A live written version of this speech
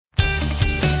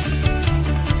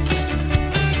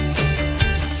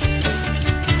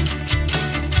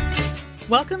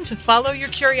Welcome to Follow Your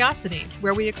Curiosity,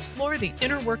 where we explore the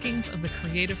inner workings of the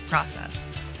creative process.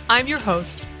 I'm your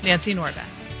host, Nancy Norbeck.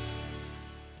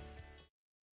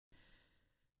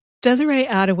 Desiree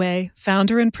Adaway,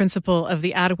 founder and principal of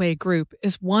the Adaway Group,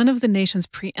 is one of the nation's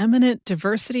preeminent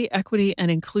diversity, equity, and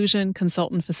inclusion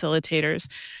consultant facilitators.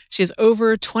 She has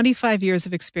over 25 years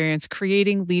of experience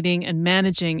creating, leading, and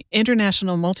managing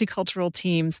international multicultural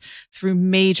teams through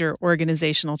major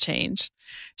organizational change.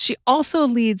 She also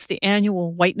leads the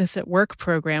annual Whiteness at Work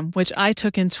program, which I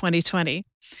took in 2020.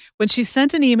 When she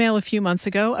sent an email a few months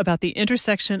ago about the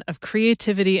intersection of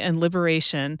creativity and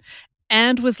liberation,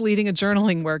 and was leading a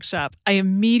journaling workshop, I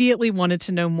immediately wanted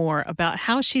to know more about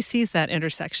how she sees that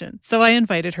intersection, so I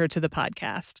invited her to the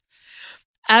podcast.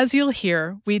 As you'll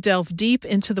hear, we delve deep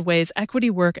into the ways equity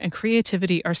work and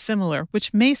creativity are similar,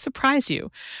 which may surprise you.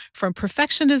 From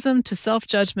perfectionism to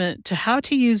self-judgment to how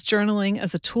to use journaling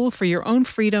as a tool for your own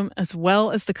freedom as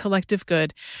well as the collective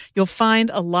good, you'll find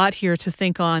a lot here to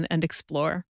think on and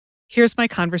explore. Here's my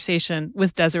conversation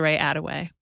with Desiree Adaway.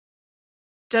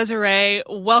 Desiree,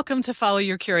 welcome to Follow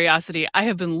Your Curiosity. I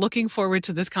have been looking forward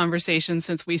to this conversation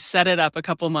since we set it up a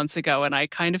couple months ago, and I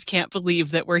kind of can't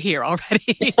believe that we're here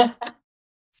already.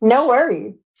 No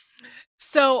worries.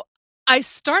 So I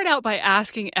start out by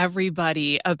asking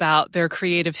everybody about their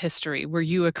creative history. Were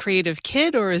you a creative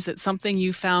kid, or is it something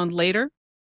you found later?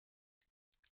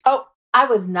 Oh, I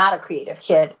was not a creative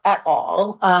kid at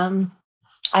all.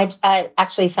 I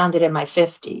actually found it in my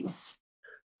 50s.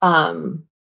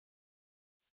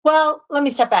 Well, let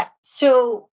me step back.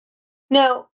 So,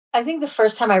 no, I think the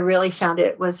first time I really found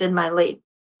it was in my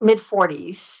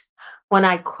mid-40s when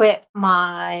I quit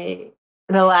the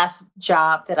last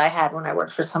job that I had when I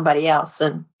worked for somebody else.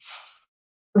 And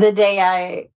the day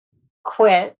I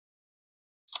quit,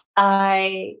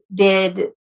 there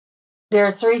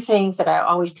are three things that I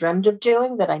always dreamed of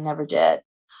doing that I never did.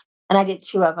 And I did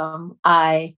two of them.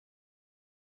 I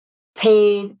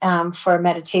paid for a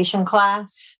meditation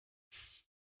class.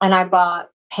 And I bought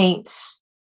paints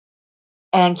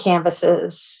and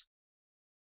canvases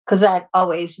because I'd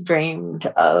always dreamed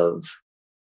of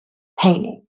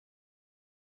painting.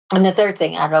 And the third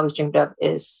thing I'd always dreamed of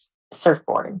is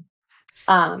surfing.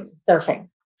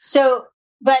 So,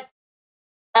 but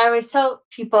I always tell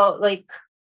people,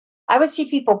 I would see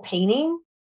people painting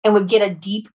and would get a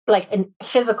deep, a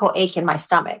physical ache in my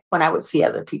stomach when I would see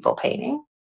other people painting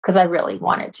because I really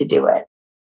wanted to do it.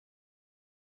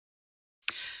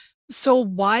 So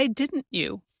why didn't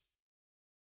you?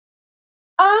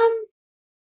 I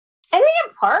think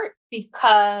in part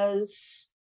because,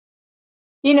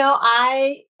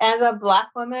 I, as a Black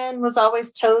woman, was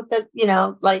always told that,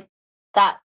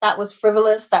 that was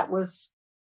frivolous. That was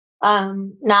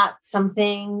not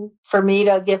something for me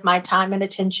to give my time and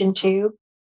attention to.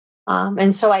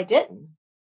 And so I didn't.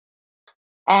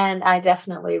 And I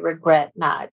definitely regret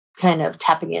not kind of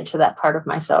tapping into that part of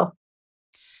myself.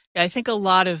 I think a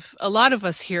lot of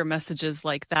us hear messages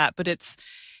like that, but it's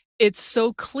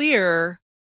so clear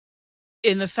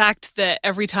in the fact that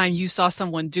every time you saw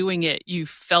someone doing it, you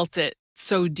felt it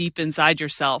so deep inside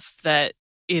yourself that,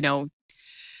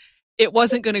 it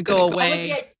wasn't going to go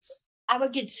away. I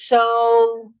would get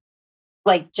so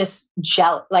just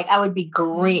jealous. I would be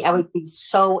green. I would be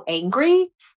so angry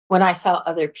when I saw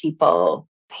other people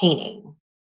painting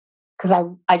because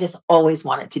I just always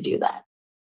wanted to do that.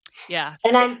 Yeah.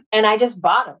 And I just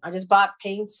bought them. I just bought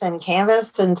paints and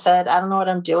canvas and said, I don't know what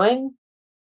I'm doing,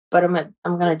 but I'm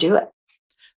going to do it.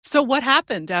 So what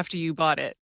happened after you bought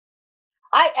it?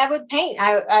 I would paint.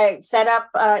 I set up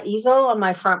an easel on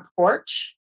my front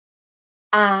porch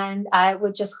and I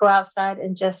would just go outside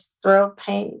and just throw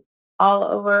paint all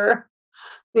over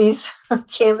these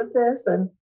canvases. And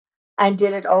I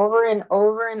did it over and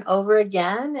over and over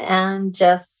again and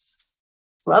just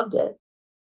loved it.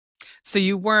 So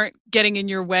you weren't getting in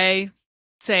your way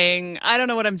saying, I don't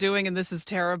know what I'm doing and this is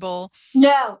terrible.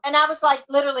 No. And I was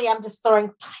literally, I'm just throwing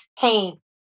paint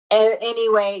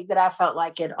any way that I felt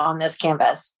like it on this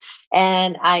canvas.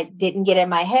 And I didn't get in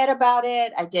my head about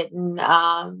it. I didn't,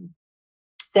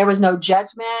 there was no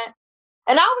judgment.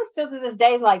 And I always still to this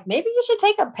day, maybe you should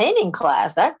take a painting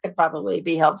class. That could probably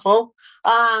be helpful.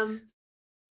 But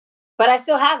I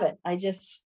still haven't. I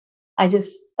just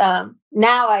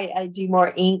now I do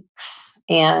more inks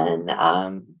and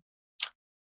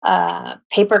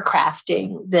paper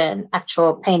crafting than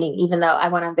actual painting, even though I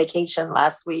went on vacation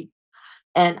last week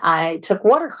and I took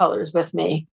watercolors with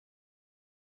me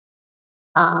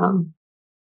and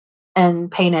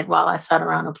painted while I sat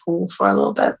around a pool for a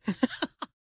little bit.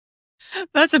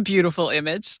 That's a beautiful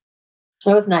image.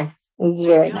 It was nice. It was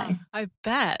very nice. I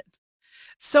bet.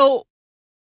 So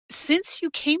Since you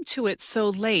came to it so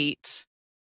late,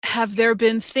 have there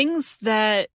been things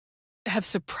that have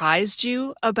surprised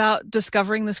you about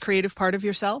discovering this creative part of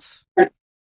yourself? Um,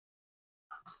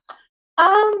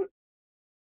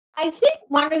 I think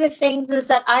one of the things is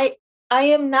that I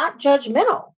am not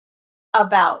judgmental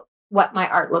about what my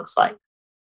art looks like.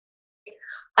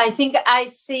 I think I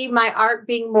see my art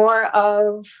being more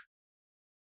of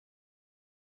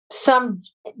some,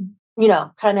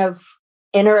 kind of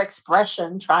inner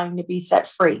expression trying to be set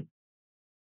free.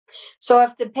 So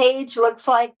if the page looks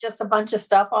like just a bunch of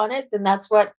stuff on it, then that's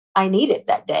what I needed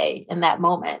that day in that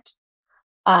moment.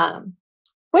 Um,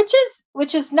 which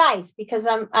is nice because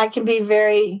I can be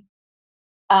very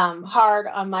hard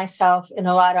on myself in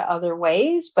a lot of other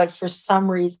ways, but for some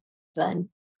reason,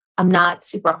 I'm not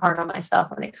super hard on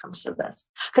myself when it comes to this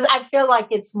because I feel like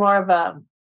it's more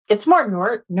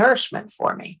nourishment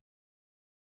for me,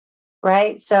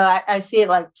 right? So I see it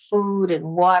like food and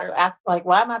water. Like,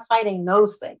 why am I fighting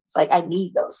those things? Like, I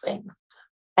need those things,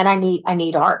 and I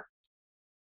need art.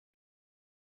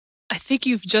 I think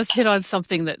you've just hit on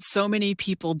something that so many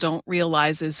people don't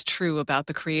realize is true about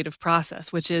the creative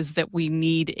process, which is that we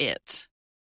need it.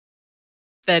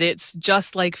 That it's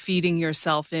just like feeding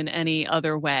yourself in any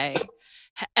other way.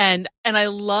 And I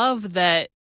love that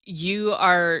you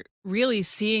are really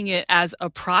seeing it as a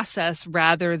process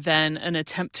rather than an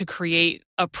attempt to create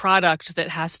a product that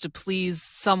has to please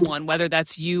someone, whether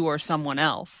that's you or someone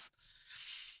else.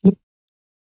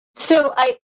 So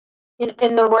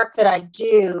in the work that I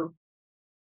do,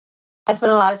 I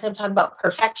spend a lot of time talking about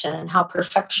perfection and how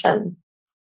perfection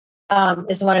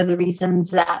is one of the reasons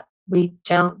that we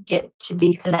don't get to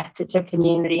be connected to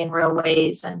community in real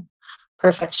ways. And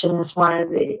perfection is one of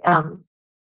the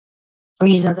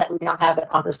reasons that we don't have the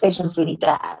conversations we need to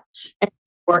have. And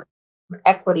work for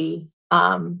equity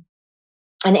and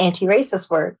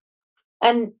anti-racist work.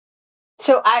 And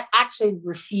so I actually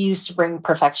refuse to bring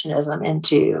perfectionism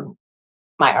into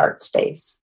my art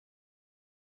space.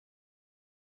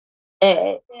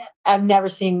 I've never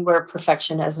seen where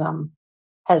perfectionism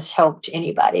has helped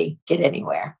anybody get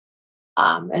anywhere.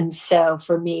 And so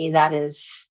for me, that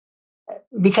is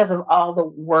because of all the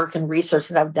work and research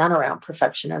that I've done around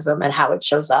perfectionism and how it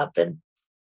shows up. And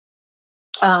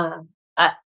uh,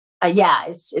 yeah,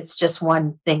 it's just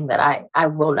one thing that I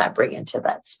will not bring into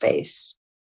that space.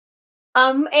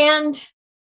 And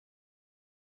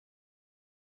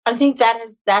I think that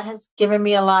has given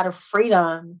me a lot of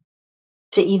freedom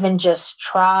to even just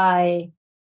try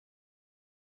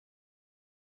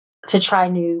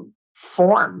new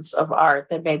forms of art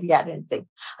that maybe I didn't think.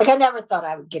 Like, I never thought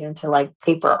I would get into like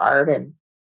paper art, and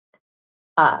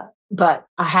but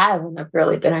I have, and I've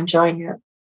really been enjoying it.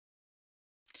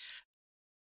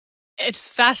 It's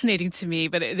fascinating to me,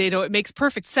 but it makes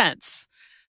perfect sense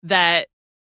that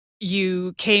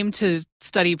you came to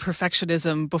study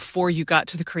perfectionism before you got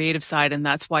to the creative side, and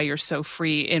that's why you're so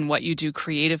free in what you do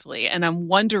creatively. And I'm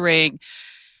wondering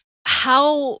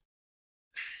how,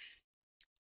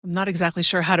 I'm not exactly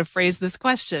sure how to phrase this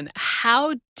question.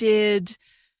 How did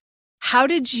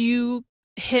you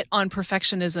hit on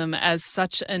perfectionism as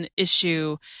such an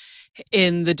issue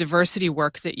in the diversity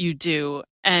work that you do,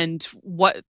 and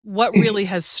what really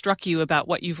has struck you about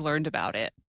what you've learned about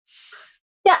it?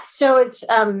 Yeah, so it's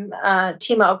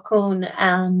Tima Okun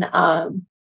and I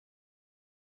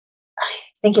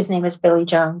think his name is Billy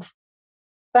Jones.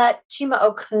 But Tima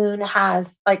Okun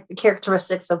has like the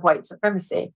characteristics of white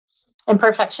supremacy, and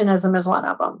perfectionism is one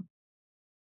of them,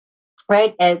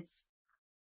 right? It's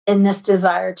in this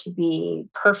desire to be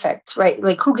perfect, right?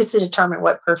 Like, who gets to determine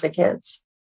what perfect is?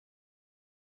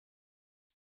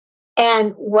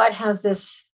 And what has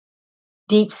this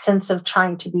deep sense of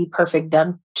trying to be perfect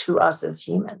done to us as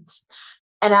humans?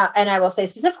 And I will say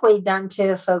specifically done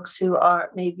to folks who are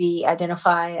maybe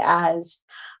identify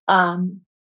um,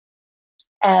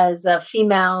 as a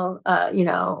female,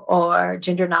 or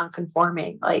gender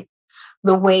nonconforming, like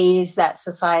the ways that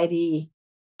society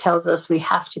tells us we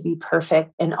have to be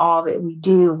perfect in all that we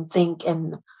do and think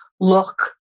and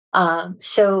look.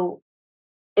 So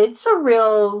it's a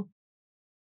real,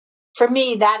 for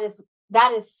me, that is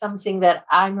something that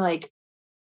I'm like,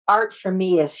 art for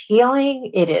me is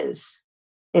healing. It is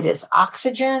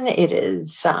oxygen. It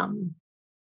is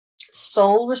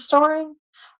soul restoring.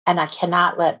 And I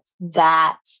cannot let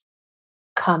that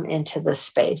come into this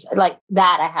space. Like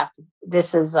that, I have to,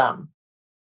 this is,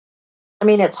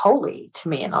 it's holy to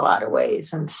me in a lot of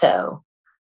ways. And so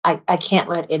I can't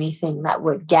let anything that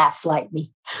would gaslight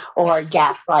me or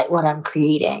gaslight what I'm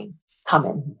creating come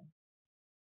in.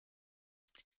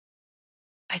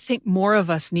 I think more of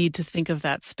us need to think of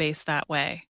that space that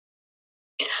way.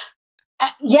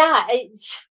 Yeah,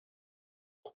 it's,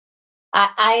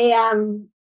 I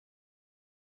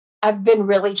I've been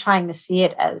really trying to see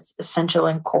it as essential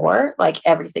and core, like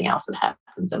everything else that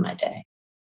happens in my day.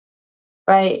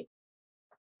 Right?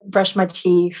 Brush my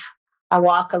teeth. I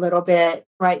walk a little bit,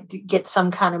 right? Get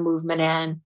some kind of movement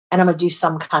in, and I'm gonna do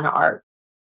some kind of art,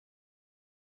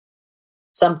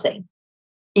 something.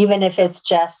 Even if it's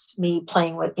just me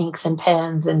playing with inks and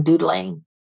pens and doodling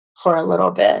for a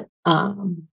little bit. I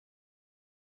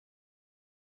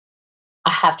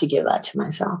have to give that to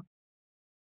myself.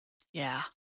 Yeah.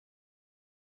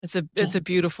 It's a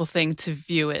beautiful thing to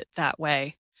view it that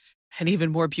way. And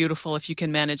even more beautiful if you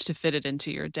can manage to fit it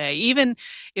into your day. Even,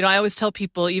 I always tell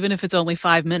people, even if it's only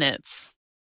 5 minutes,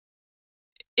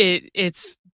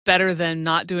 it's better than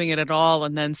not doing it at all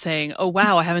and then saying, "Oh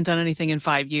wow, I haven't done anything in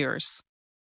 5 years."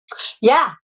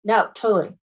 Yeah, no,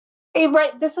 totally. Hey,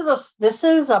 right. This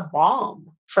is a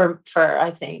balm for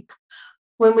I think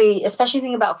when we especially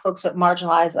think about folks with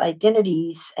marginalized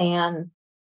identities and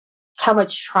how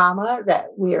much trauma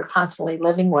that we are constantly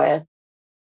living with,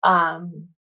 um,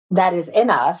 that is in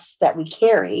us, that we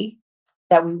carry,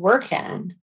 that we work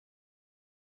in.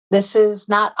 This is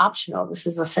not optional. This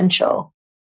is essential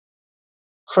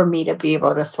for me to be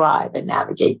able to thrive and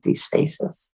navigate these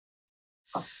spaces.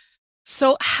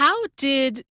 So, how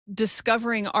did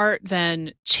discovering art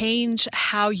then change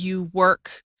how you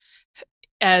work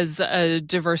as a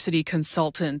diversity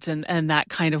consultant and that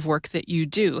kind of work that you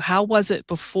do? How was it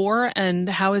before and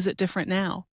how is it different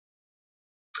now?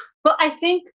 Well, I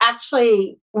think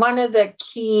actually one of the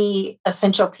key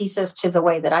essential pieces to the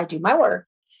way that I do my work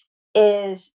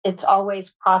is it's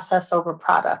always process over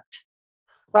product,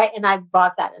 right? And I've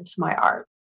brought that into my art.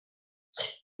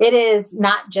 It is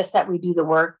not just that we do the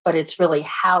work, but it's really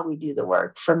how we do the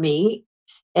work for me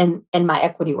and my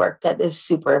equity work that is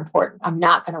super important. I'm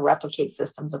not going to replicate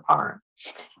systems of harm.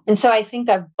 And so I think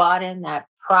I've bought in that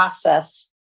process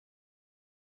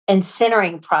and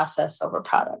centering process over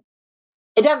product.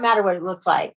 It doesn't matter what it looks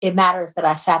like. It matters that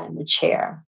I sat in the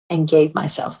chair and gave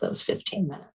myself those 15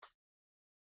 minutes.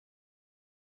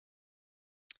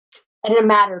 It doesn't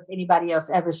matter if anybody else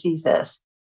ever sees this.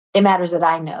 It matters that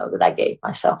I know that I gave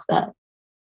myself that.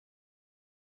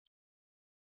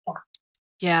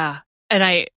 Yeah.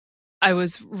 And I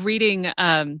was reading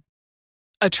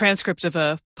a transcript of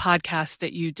a podcast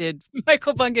that you did,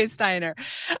 Michael Bungay Steiner.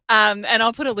 And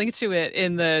I'll put a link to it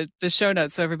in the show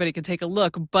notes so everybody can take a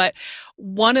look. But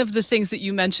one of the things that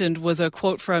you mentioned was a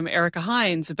quote from Erica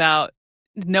Hines about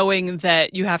knowing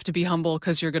that you have to be humble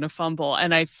because you're going to fumble.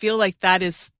 And I feel like that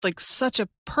is like such a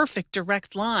perfect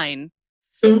direct line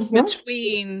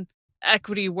between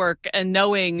equity work and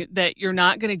knowing that you're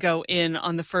not going to go in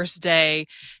on the first day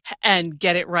and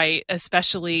get it right,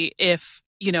 especially if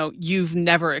you've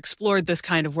never explored this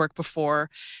kind of work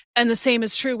before. And the same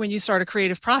is true when you start a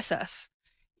creative process.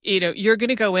 You're going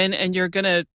to go in and you're going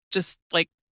to just like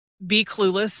be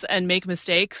clueless and make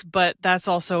mistakes, but that's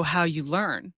also how you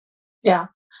learn. Yeah.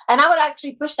 And I would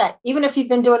actually push that. Even if you've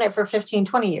been doing it for 15,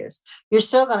 20 years, you're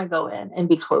still going to go in and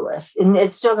be clueless. And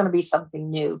it's still going to be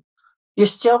something new. You're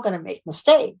still going to make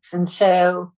mistakes. And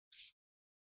so,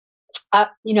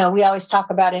 we always talk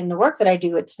about in the work that I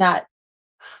do, it's not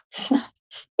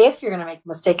if you're going to make a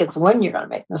mistake, it's when you're going to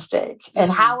make a mistake.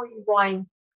 And how are you going,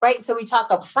 right? So we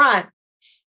talk up front.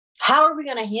 How are we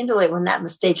going to handle it when that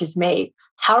mistake is made?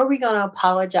 How are we going to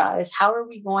apologize? How are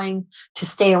we going to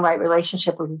stay in right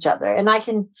relationship with each other? And I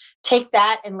can take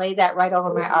that and lay that right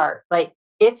over my art. Like,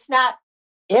 it's not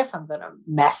if I'm going to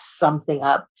mess something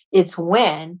up, it's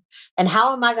when. And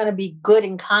how am I going to be good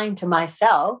and kind to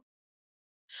myself?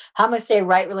 How am I stay in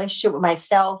right relationship with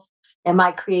myself and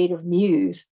my creative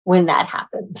muse when that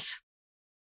happens?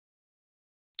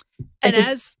 And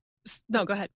no,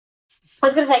 go ahead. I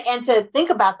was going to say, and to think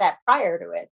about that prior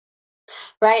to it,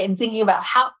 right? And thinking about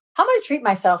how am I treat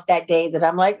myself that day that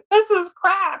I'm like, this is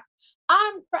crap.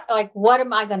 Like, what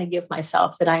am I going to give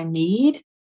myself that I need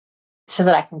so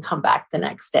that I can come back the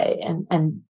next day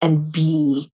and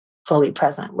be fully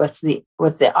present with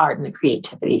the art and the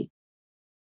creativity.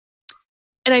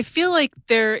 And I feel like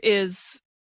there's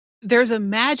a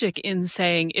magic in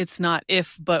saying it's not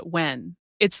if, but when.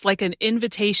 It's like an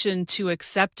invitation to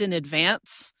accept in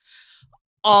advance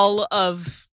all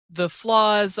of the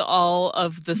flaws, all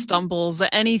of the stumbles,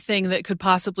 anything that could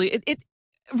possibly, it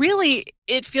really,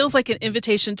 it feels like an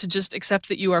invitation to just accept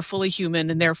that you are fully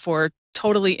human and therefore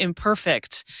totally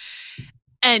imperfect.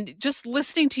 And just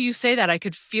listening to you say that, I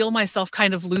could feel myself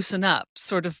kind of loosen up,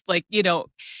 sort of like,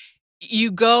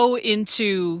 you go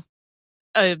into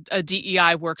a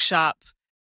DEI workshop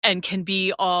and can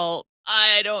be all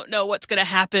I don't know what's going to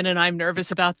happen and I'm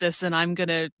nervous about this and I'm going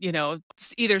to,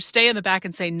 either stay in the back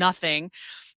and say nothing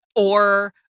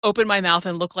or open my mouth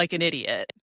and look like an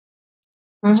idiot.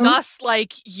 Mm-hmm. Just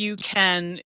like you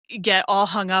can get all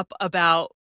hung up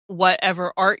about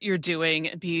whatever art you're doing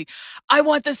and I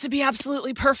want this to be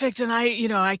absolutely perfect. And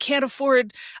I can't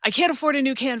afford a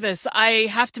new canvas. I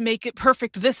have to make it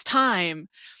perfect this time.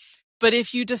 But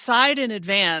if you decide in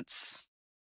advance,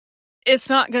 it's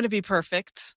not going to be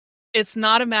perfect. It's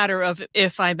not a matter of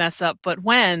if I mess up, but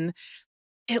when.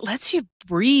 It lets you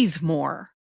breathe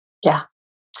more. Yeah.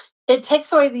 It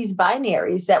takes away these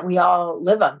binaries that we all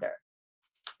live under,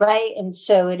 right? And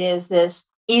so it is this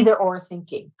either or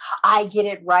thinking. I get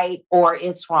it right or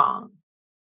it's wrong.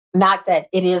 Not that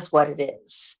it is what it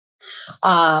is.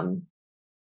 Yeah,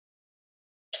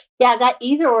 that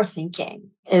either or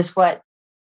thinking is what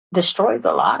destroys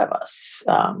a lot of us.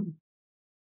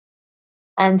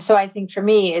 And so I think for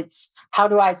me, it's how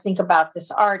do I think about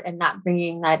this art and not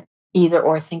bringing that either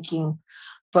or thinking,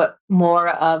 but more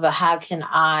of a how can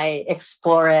I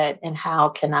explore it and how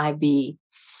can I be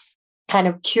kind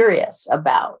of curious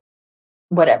about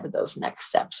whatever those next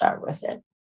steps are with it.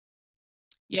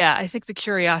 Yeah, I think the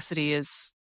curiosity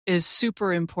is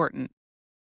super important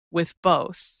with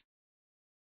both.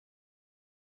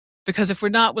 Because if we're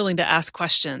not willing to ask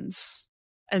questions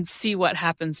and see what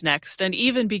happens next and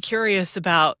even be curious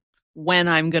about when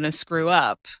I'm going to screw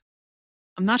up,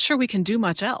 I'm not sure we can do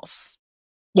much else.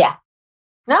 Yeah.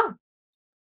 No.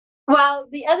 Well,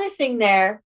 the other thing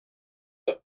there,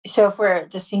 so if we're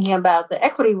just thinking about the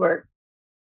equity work,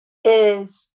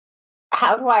 is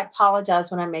how do I apologize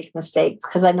when I make mistakes?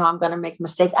 Because I know I'm going to make a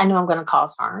mistake. I know I'm going to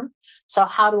cause harm. So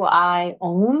how do I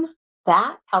own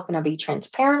that? How can I be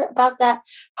transparent about that?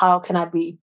 How can I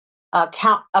be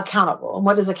accountable? And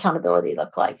what does accountability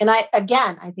look like? And I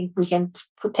think we can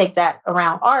take that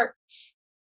around art.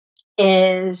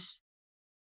 Is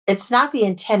it's not the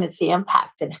intent, it's the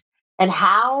impact. And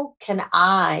how can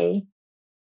I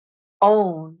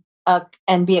own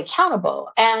and be accountable?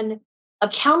 And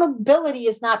accountability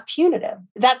is not punitive.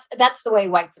 That's the way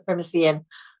white supremacy and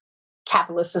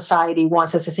capitalist society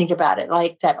wants us to think about it,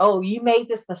 like that. Oh, you made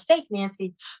this mistake,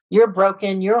 Nancy. You're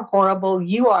broken. You're horrible.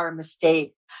 You are a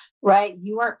mistake, right?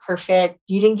 You weren't perfect.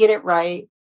 You didn't get it right.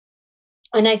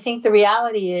 And I think the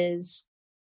reality is,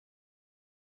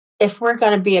 if we're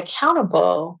going to be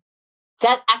accountable,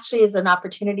 that actually is an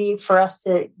opportunity for us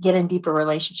to get in deeper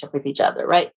relationship with each other,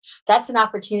 right? That's an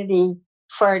opportunity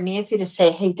for Nancy to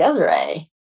say, hey, Desiree,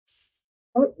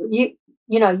 you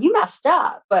messed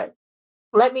up, but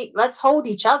let's hold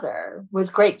each other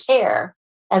with great care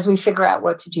as we figure out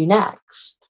what to do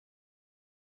next.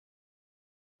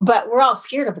 But we're all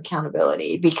scared of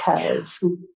accountability because,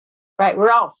 right,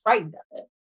 we're all frightened of it.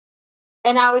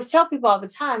 And I always tell people all the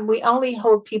time, we only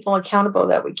hold people accountable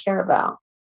that we care about.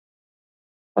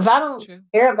 If I don't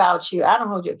care about you, I don't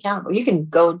hold you accountable. You can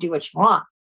go and do what you want.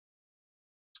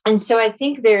 And so I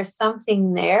think there's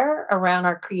something there around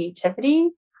our creativity,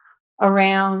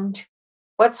 around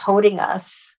what's holding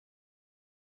us.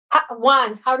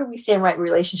 How do we stay in right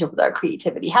relationship with our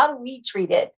creativity? How do we treat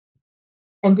it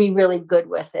and be really good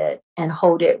with it and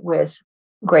hold it with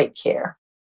great care?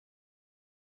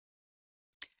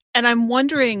 And I'm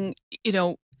wondering,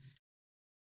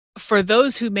 for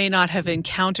those who may not have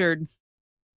encountered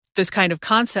this kind of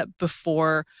concept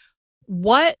before,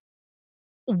 what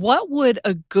would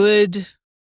a good,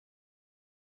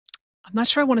 I'm not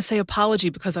sure I want to say apology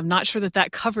because I'm not sure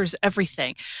that covers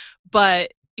everything.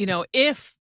 But,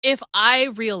 if I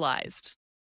realized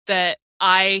that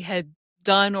I had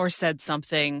done or said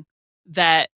something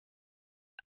that,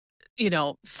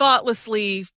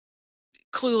 thoughtlessly,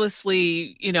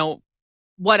 cluelessly,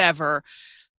 whatever,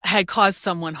 had caused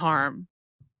someone harm,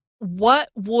 what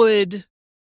would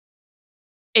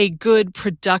a good,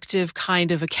 productive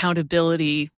kind of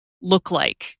accountability look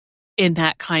like in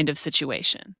that kind of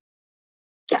situation?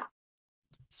 Yeah.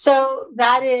 So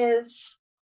that is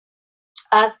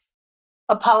us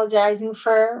apologizing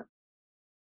for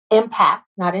impact,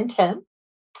 not intent.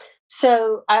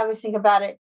 So I always think about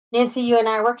it. Nancy, you and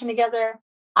I are working together.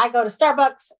 I go to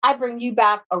Starbucks. I bring you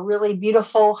back a really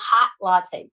beautiful hot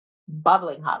latte,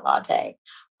 bubbling hot latte.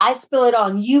 I spill it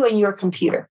on you and your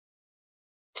computer.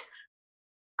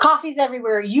 Coffee's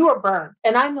everywhere. You are burned.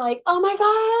 And I'm like, oh my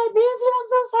God, Nancy, I'm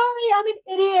so sorry. I'm an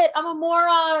idiot. I'm a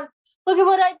moron. Look at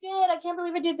what I did. I can't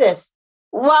believe I did this.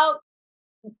 Well,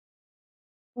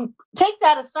 take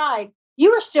that aside.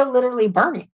 You are still literally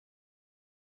burning.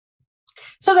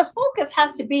 So the focus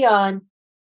has to be on,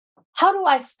 how do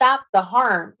I stop the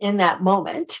harm in that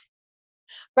moment?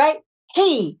 Right?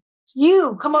 Hey,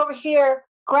 you come over here,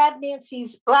 grab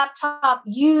Nancy's laptop.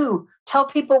 You tell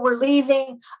people we're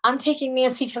leaving. I'm taking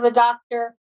Nancy to the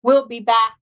doctor. We'll be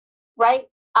back, right?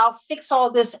 I'll fix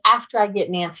all this after I get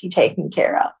Nancy taken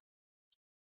care of.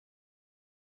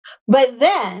 But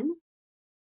then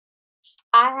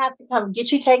I have to come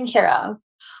get you taken care of.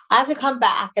 I have to come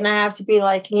back and I have to be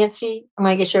like, Nancy, I'm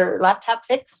going to get your laptop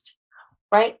fixed,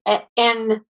 right?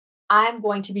 And I'm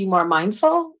going to be more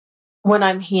mindful when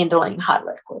I'm handling hot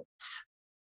liquids.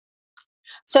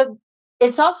 So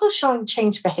it's also showing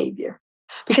change behavior,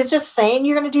 because just saying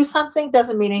you're going to do something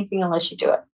doesn't mean anything unless you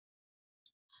do it.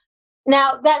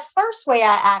 Now, that first way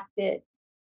I acted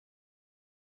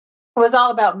was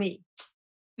all about me.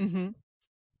 Mm-hmm.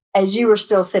 As you were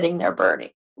still sitting there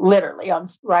burning, literally,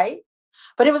 right?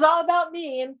 But it was all about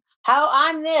me and how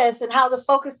I'm this, and how the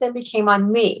focus then became on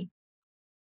me.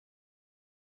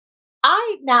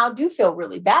 I now do feel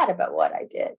really bad about what I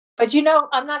did. But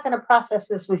I'm not going to process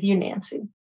this with you, Nancy.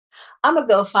 I'm going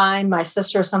to go find my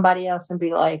sister or somebody else and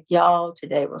be like, y'all,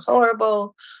 today was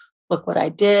horrible. Look what I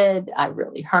did. I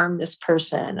really harmed this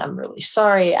person. I'm really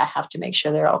sorry. I have to make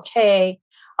sure they're okay.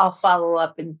 I'll follow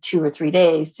up in 2 or 3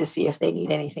 days to see if they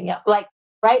need anything else.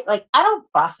 Right? Like, I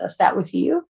don't process that with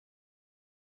you.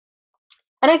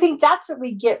 And I think that's what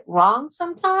we get wrong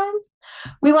sometimes.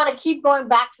 We want to keep going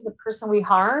back to the person we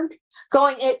harmed,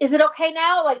 going, is it okay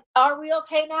now? Like, are we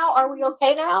okay now? Are we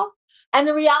okay now? And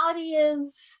the reality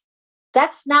is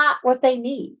that's not what they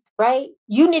need, right?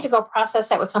 You need to go process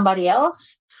that with somebody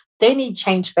else. They need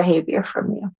change behavior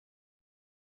from you.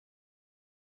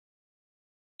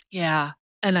 Yeah.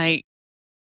 And I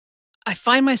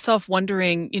find myself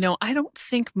wondering, I don't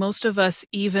think most of us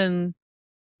even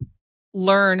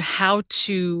learn how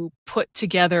to put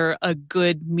together a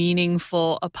good,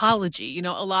 meaningful apology.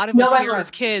 A lot of us here as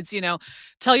kids,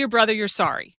 tell your brother you're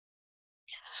sorry.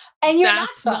 And you're not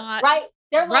sorry, right?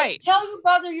 They're like, tell your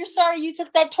brother you're sorry you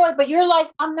took that toy, but you're like,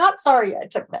 I'm not sorry I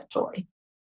took that toy.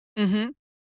 Mm-hmm.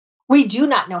 We do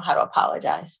not know how to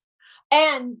apologize.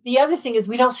 And the other thing is,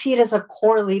 we don't see it as a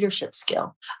core leadership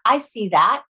skill. I see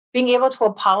that being able to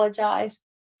apologize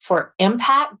for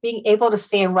impact, being able to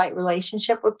stay in right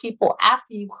relationship with people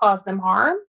after you cause them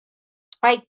harm,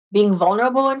 right? Being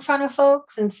vulnerable in front of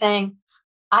folks and saying,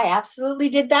 I absolutely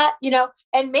did that,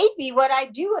 and maybe what I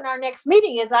do in our next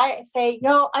meeting is I say,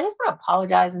 I just want to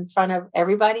apologize in front of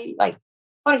everybody. Like,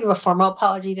 I want to give a formal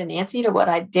apology to Nancy to what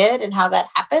I did and how that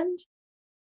happened.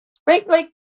 Right? Like,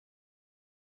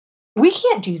 we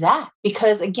can't do that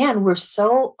because, again, we're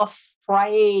so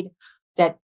afraid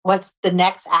that what's the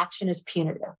next action is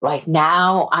punitive. Like,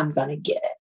 now I'm going to get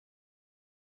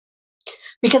it.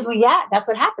 Because that's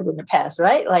what happened in the past,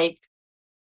 right? Like,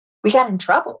 we got in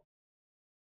trouble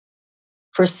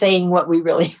for saying what we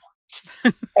really want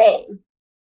to say.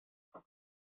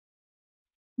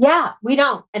 Yeah, we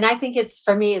don't. And I think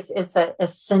for me, it's an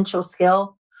essential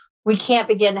skill. We can't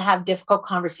begin to have difficult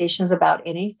conversations about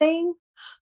anything,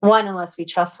 one, unless we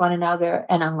trust one another,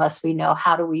 and unless we know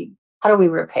how do we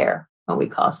repair when we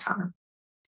cause harm.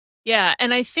 Yeah.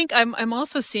 And I think I'm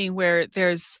also seeing where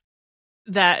there's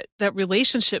that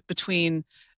relationship between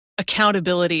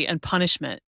accountability and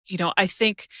punishment. I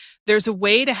think there's a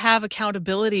way to have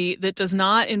accountability that does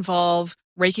not involve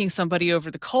raking somebody over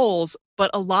the coals,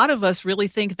 but a lot of us really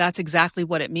think that's exactly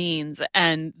what it means.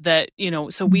 And that,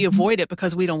 so we avoid it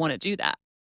because we don't want to do that.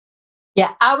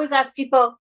 Yeah. I always ask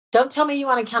people, don't tell me you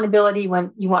want accountability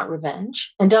when you want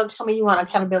revenge. And don't tell me you want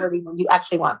accountability when you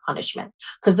actually want punishment,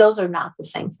 because those are not the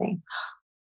same thing.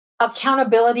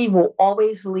 Accountability will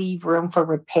always leave room for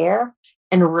repair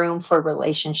and room for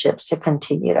relationships to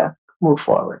continue to move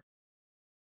forward.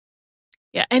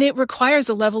 Yeah. And it requires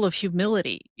a level of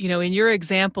humility. In your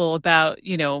example about,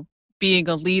 being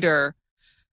a leader,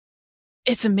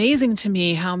 it's amazing to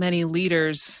me how many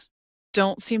leaders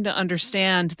don't seem to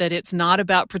understand that it's not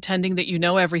about pretending that you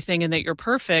know everything and that you're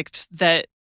perfect, that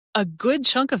a good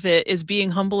chunk of it is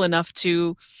being humble enough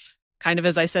to, kind of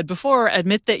as I said before,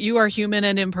 admit that you are human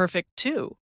and imperfect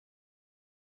too.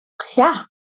 Yeah.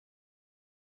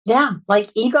 Yeah. Like,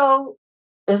 ego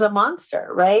is a monster,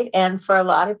 right? And for a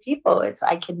lot of people,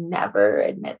 I can never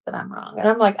admit that I'm wrong. And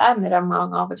I'm like, I admit I'm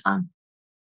wrong all the time.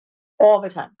 All the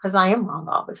time. Because I am wrong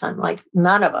all the time. Like,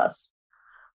 none of us.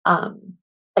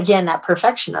 Again, that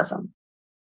perfectionism.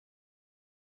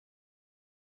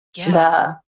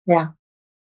 Yeah. Yeah.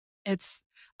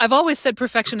 I've always said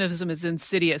perfectionism is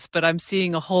insidious, but I'm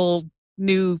seeing a whole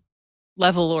new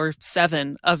level or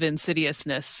 7 of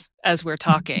insidiousness as we're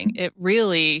talking. It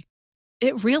really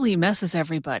messes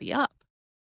everybody up.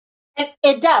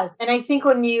 It does. And I think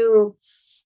when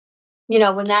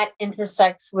when that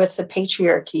intersects with the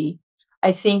patriarchy,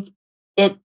 I think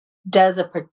it does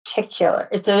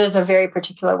there's a very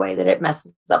particular way that it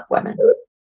messes up women.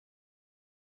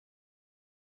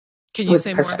 Can you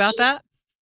say more about that?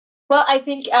 Well, I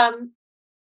think,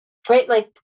 right,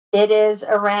 like it is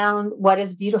around what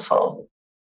is beautiful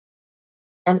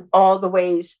and all the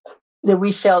ways that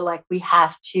we feel like we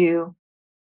have to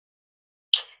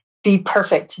be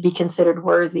perfect to be considered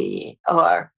worthy,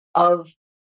 or of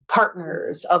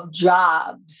partners, of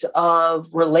jobs, of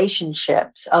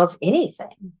relationships, of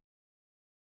anything.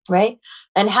 Right.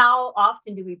 And how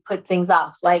often do we put things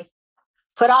off? Like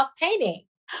put off painting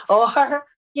or,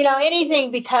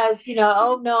 anything because,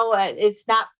 oh no, it's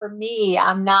not for me.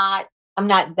 I'm not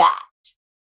that.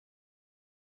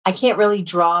 I can't really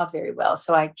draw very well,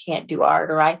 so I can't do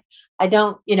art, or I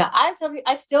don't,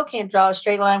 I still can't draw a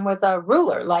straight line with a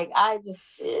ruler. Like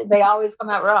they always come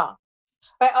out wrong.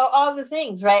 Right? All the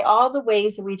things, right? All the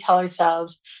ways that we tell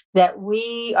ourselves that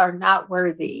we are not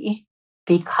worthy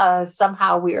because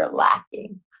somehow we are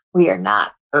lacking. We are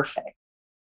not perfect.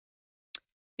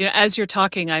 As you're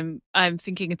talking, I'm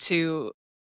thinking to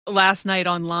last night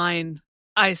online,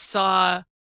 I saw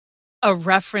a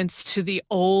reference to the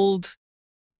old,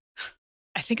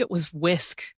 I think it was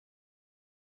Whisk,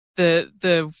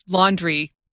 the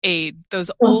laundry aid,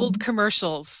 those old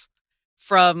commercials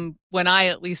from when I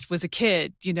at least was a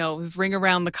kid, ring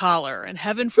around the collar, and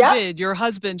heaven forbid your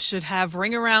husband should have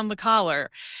ring around the collar.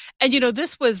 And,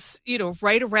 this was,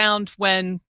 right around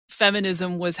when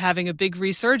feminism was having a big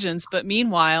resurgence. But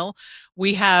meanwhile,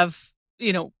 we have,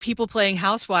 people playing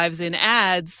housewives in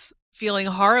ads feeling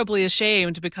horribly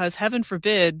ashamed because heaven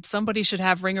forbid somebody should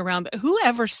have ring around. Who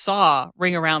ever saw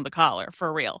ring around the collar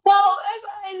for real? Well,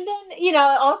 and then,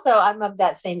 also I'm of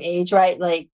that same age, right?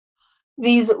 Like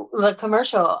the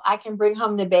commercial, I can bring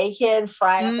home the bacon,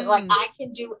 fry up, like I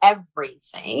can do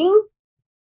everything.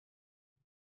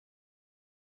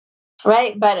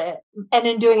 Right. But, and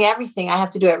in doing everything, I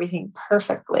have to do everything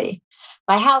perfectly.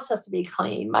 My house has to be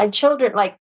clean. My children,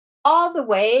 like all the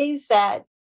ways that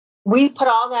we put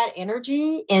all that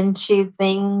energy into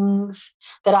things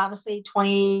that honestly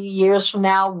 20 years from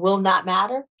now will not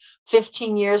matter.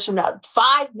 15 years from now,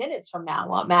 5 minutes from now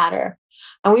won't matter.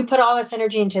 And we put all this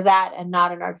energy into that and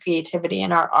not in our creativity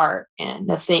and our art and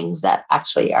the things that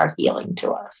actually are healing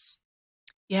to us.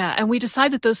 Yeah. And we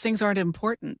decide that those things aren't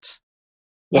important.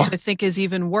 Yeah. Which I think is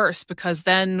even worse, because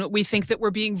then we think that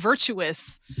we're being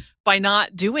virtuous by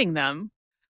not doing them,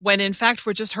 when in fact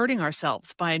we're just hurting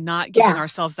ourselves by not giving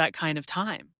ourselves that kind of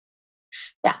time.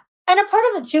 Yeah. And a part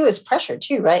of it too is pressure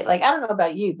too, right? Like, I don't know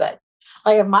about you, but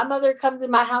like if my mother comes in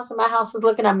my house and my house is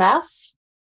looking a mess,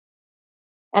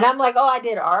 and I'm like, oh, I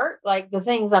did art, like the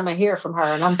things I'm going to hear from her,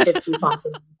 and I'm 50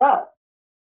 something.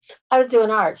 I was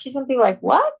doing art. She's going to be like,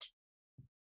 what?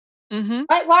 Mm-hmm.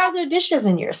 Right? Why are there dishes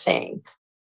in your sink?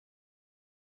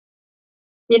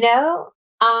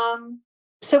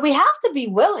 So we have to be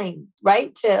willing,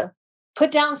 right, to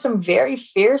put down some very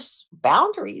fierce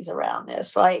boundaries around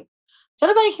this. Like, does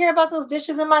anybody care about those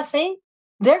dishes in my sink?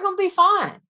 They're going to be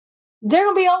fine. They're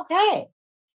going to be okay.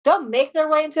 They'll make their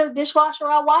way into the dishwasher.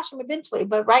 I'll wash them eventually.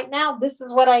 But right now, this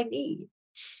is what I need.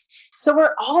 So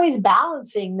we're always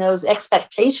balancing those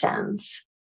expectations.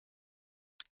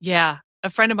 Yeah. A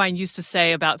friend of mine used to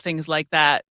say about things like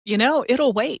that,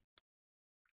 it'll wait.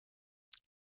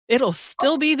 It'll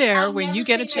still be there when you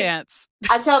get a chance.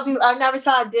 I tell people, I've never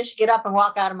saw a dish get up and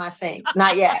walk out of my sink.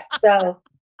 Not yet. So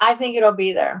I think it'll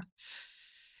be there.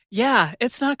 Yeah,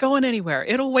 it's not going anywhere.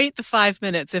 It'll wait the 5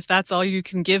 minutes if that's all you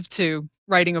can give to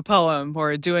writing a poem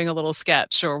or doing a little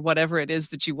sketch or whatever it is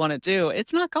that you want to do.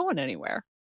 It's not going anywhere.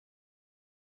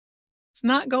 It's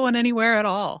not going anywhere at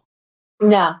all.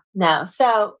 No.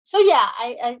 So yeah,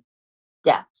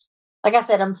 yeah. Like I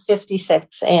said, I'm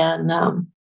 56 and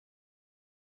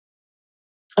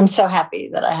I'm so happy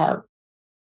that I have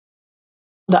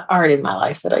the art in my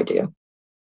life that I do.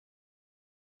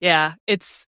 Yeah,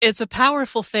 it's a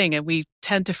powerful thing, and we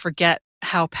tend to forget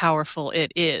how powerful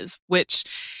it is, which,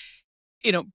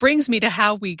 brings me to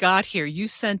how we got here. You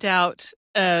sent out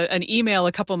an email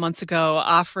a couple months ago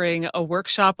offering a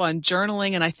workshop on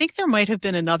journaling, and I think there might have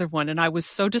been another one, and I was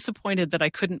so disappointed that I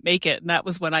couldn't make it. And that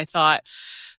was when I thought,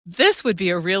 this would be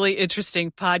a really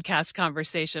interesting podcast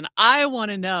conversation. I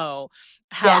want to know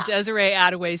how Desiree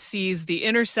Adaway sees the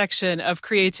intersection of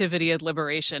creativity and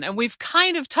liberation. And we've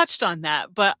kind of touched on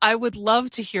that, but I would love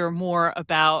to hear more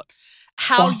about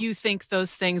how you think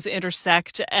those things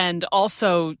intersect, and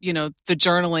also, the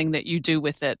journaling that you do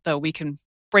with it, though we can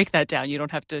break that down. You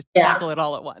don't have to tackle it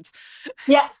all at once.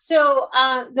 Yeah. So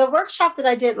the workshop that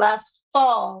I did last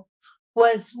fall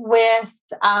was with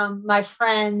my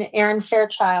friend Erin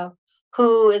Fairchild,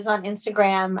 who is on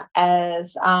Instagram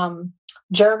as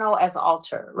Journal as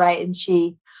Altar, right? And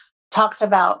she talks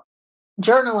about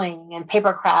journaling and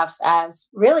paper crafts as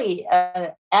really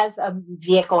as a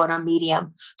vehicle and a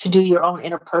medium to do your own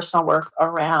interpersonal work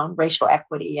around racial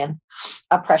equity and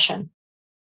oppression.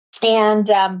 And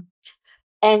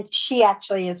she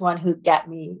actually is one who got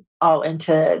me all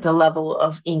into the level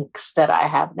of inks that I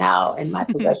have now in my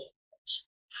possession,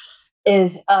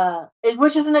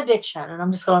 which is an addiction, and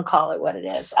I'm just going to call it what it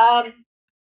is.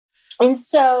 And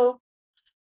so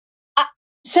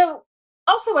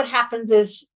also what happens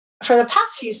is, for the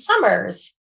past few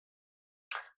summers,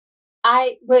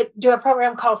 I would do a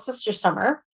program called Sister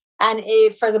Summer. And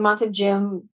for the month of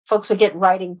June, folks would get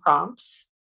writing prompts.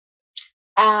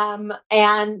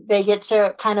 And they get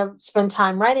to kind of spend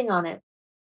time writing on it.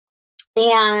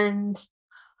 And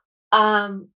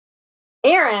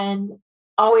Erin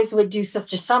always would do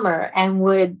Sister Summer and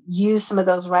would use some of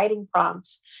those writing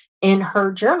prompts in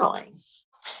her journaling.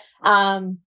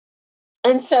 And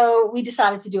so we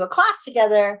decided to do a class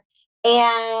together.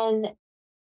 And,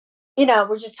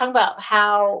 we're just talking about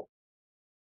how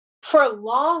for a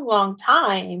long, long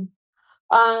time,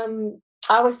 I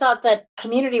always thought that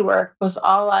community work was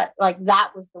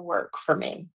that was the work for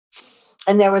me.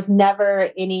 And there was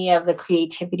never any of the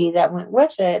creativity that went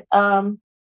with it. And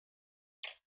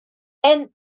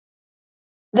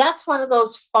that's one of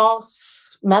those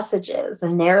false messages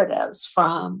and narratives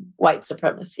from white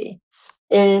supremacy,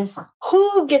 is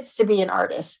who gets to be an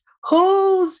artist,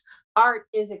 whose art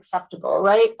is acceptable,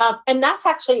 right? And that's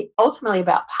actually ultimately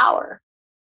about power.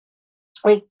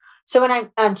 Right? So when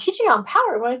I'm teaching on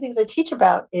power, one of the things I teach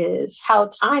about is how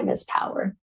time is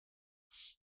power.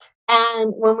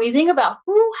 And when we think about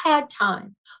who had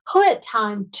time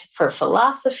for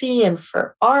philosophy and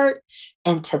for art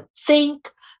and to think,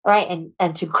 right,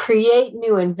 and to create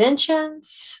new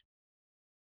inventions,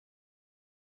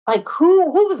 like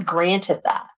who was granted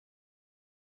that?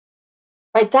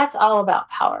 Right, that's all about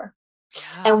power.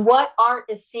 Yeah. And what art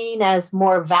is seen as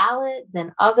more valid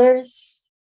than others.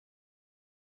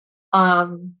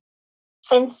 And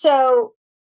so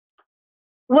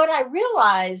what I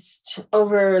realized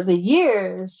over the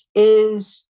years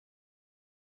is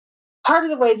part of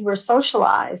the ways we're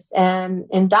socialized and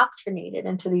indoctrinated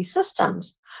into these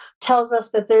systems tells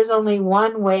us that there's only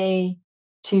one way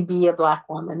to be a Black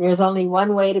woman. There's only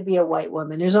one way to be a white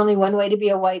woman. There's only one way to be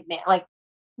a white man. Like,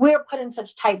 we're put in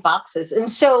such tight boxes.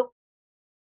 And so,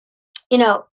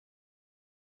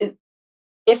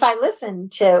 if I listen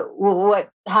to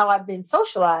how I've been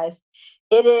socialized,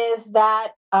 it is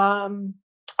that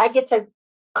I get to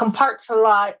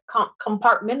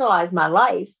compartmentalize my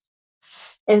life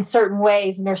in certain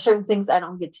ways. And there are certain things I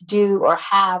don't get to do or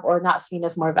have or not seen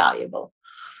as more valuable.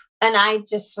 And I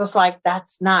just was like,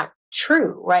 that's not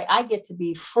true, right? I get to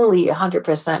be fully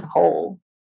 100% whole.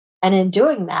 And in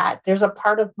doing that, there's a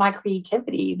part of my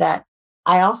creativity that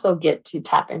I also get to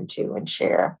tap into and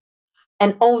share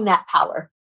and own that power,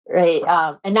 right?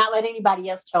 And not let anybody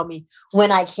else tell me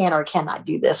when I can or cannot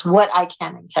do this, what I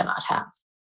can and cannot have.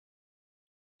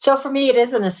 So for me, it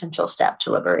is an essential step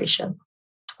to liberation,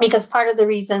 because part of the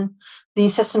reason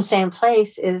these systems stay in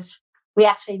place is we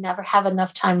actually never have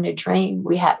enough time to dream.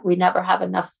 We never have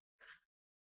enough.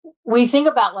 We think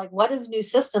about, like, what does new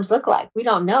systems look like? We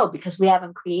don't know, because we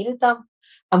haven't created them.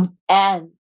 And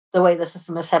the way the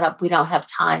system is set up, we don't have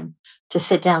time to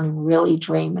sit down and really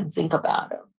dream and think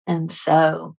about it. And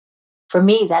so for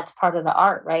me, that's part of the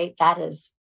art, right? That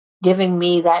is giving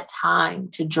me that time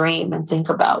to dream and think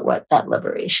about what that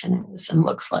liberation is and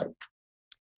looks like.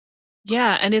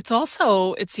 Yeah. And it's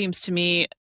also, it seems to me,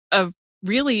 a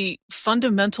really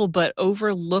fundamental but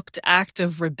overlooked act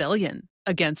of rebellion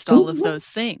against all of those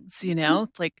things,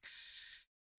 like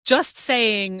just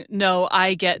saying, no,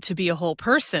 I get to be a whole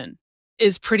person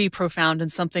is pretty profound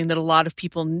and something that a lot of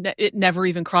people, it never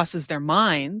even crosses their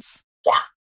minds. Yeah.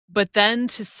 But then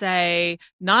to say,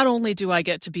 not only do I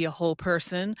get to be a whole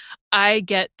person, I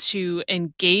get to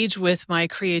engage with my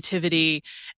creativity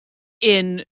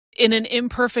in an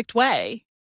imperfect way.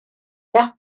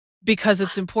 Yeah. Because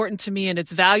it's important to me and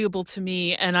it's valuable to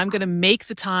me, and I'm going to make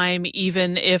the time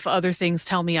even if other things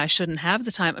tell me I shouldn't have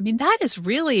the time. I mean, that is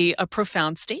really a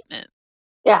profound statement.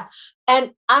 Yeah.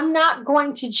 And I'm not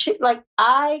going to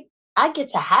I get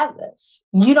to have this.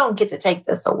 You don't get to take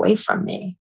this away from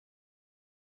me.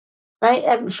 Right.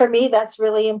 And for me, that's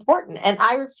really important. And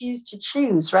I refuse to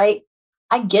choose, right?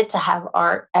 I get to have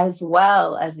art as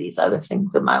well as these other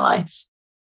things in my life.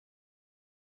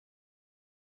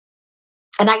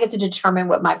 And I get to determine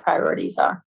what my priorities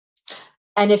are.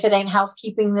 And if it ain't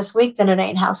housekeeping this week, then it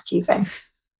ain't housekeeping.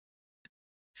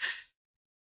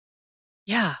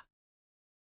 Yeah.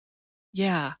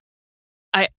 Yeah.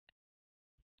 I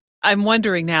I'm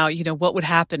wondering now, what would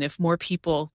happen if more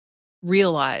people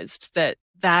realized that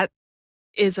that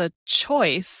is a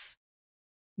choice,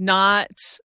 not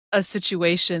a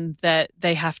situation that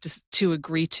they have to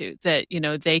agree to, that,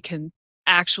 they can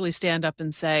actually stand up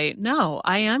and say, no,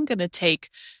 I am going to take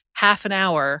half an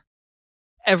hour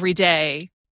every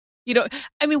day. You know,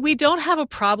 I mean, we don't have a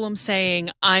problem saying,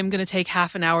 I'm going to take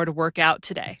half an hour to work out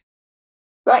today.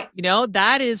 Right.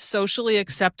 That is socially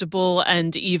acceptable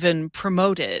and even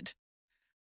promoted.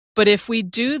 But if we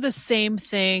do the same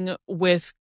thing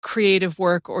with creative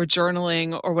work or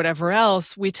journaling or whatever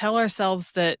else, we tell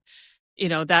ourselves that,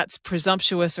 that's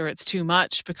presumptuous or it's too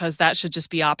much because that should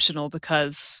just be optional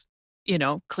because,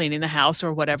 cleaning the house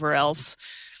or whatever else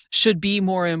should be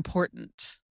more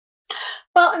important.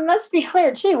 Well, and let's be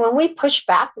clear too, when we push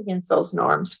back against those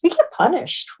norms, we get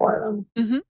punished for them.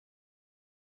 Mm-hmm.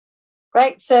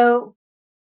 Right. So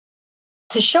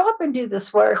to show up and do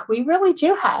this work, we really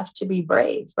do have to be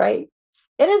brave, right?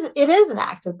 It is an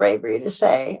act of bravery to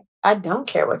say, I don't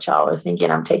care what y'all are thinking,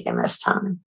 I'm taking this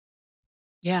time.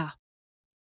 Yeah.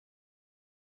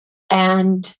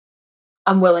 And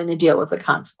I'm willing to deal with the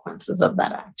consequences of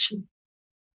that action.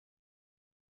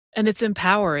 And it's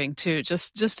empowering too,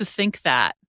 just to think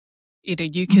that,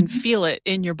 you can feel it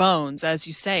in your bones as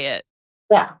you say it.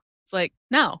 Yeah. It's like,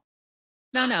 no.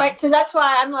 Right. So that's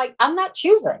why I'm like, I'm not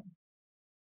choosing.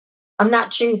 I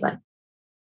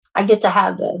get to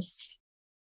have this.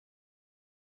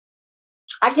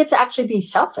 I get to actually be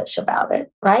selfish about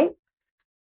it, right?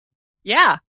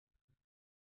 Yeah.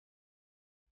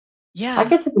 Yeah. I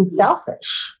get to be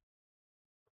selfish.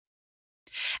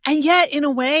 And yet, in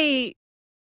a way,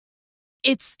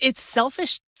 it's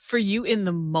selfish for you in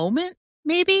the moment,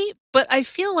 maybe, but I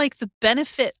feel like the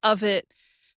benefit of it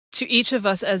to each of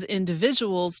us as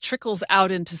individuals trickles out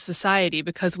into society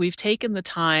because we've taken the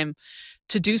time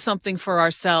to do something for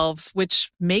ourselves,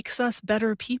 which makes us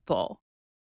better people.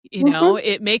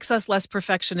 It makes us less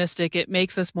perfectionistic. It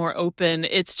makes us more open.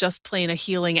 It's just plain a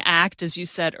healing act, as you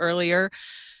said earlier.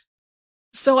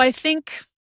 So I think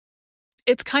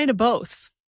it's kind of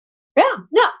both. Yeah.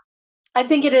 No, I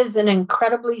think it is an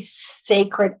incredibly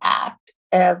sacred act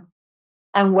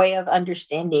and way of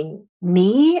understanding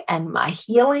me and my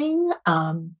healing.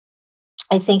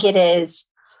 I think it's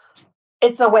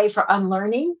a way for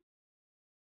unlearning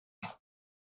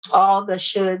all the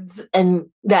shoulds and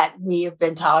that we have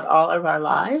been taught all of our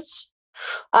lives.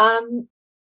 And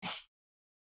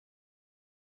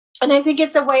I think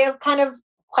it's a way of kind of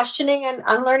questioning and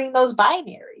unlearning those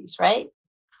binaries, right?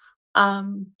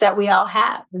 That we all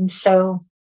have. And so,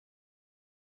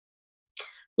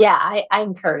 yeah, I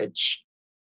encourage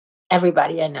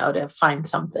everybody I know to find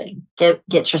something, get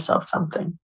yourself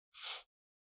something.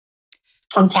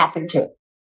 I'm tapping into it.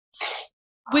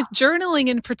 With journaling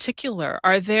in particular,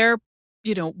 are there,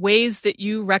 ways that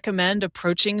you recommend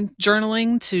approaching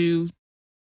journaling to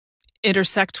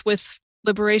intersect with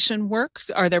liberation work?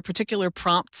 Are there particular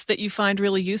prompts that you find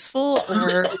really useful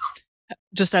or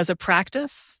just as a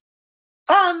practice?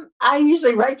 I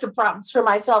usually write the prompts for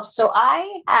myself. So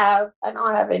I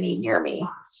don't have any near me.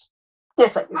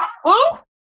 Just like, I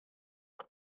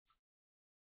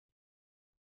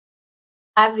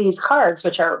have these cards,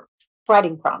 which are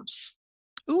writing prompts.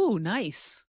 Ooh,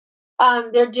 nice.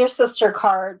 They're Dear Sister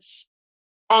cards.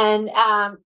 And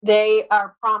they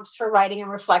are prompts for writing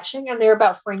and reflection, and they're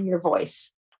about freeing your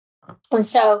voice. And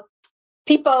so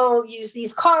people use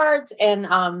these cards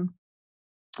and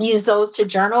use those to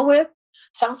journal with.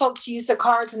 Some folks use the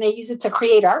cards and they use it to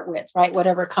create art with, right?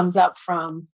 Whatever comes up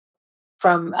from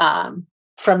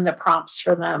the prompts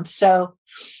for them. So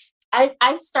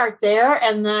I start there,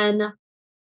 and then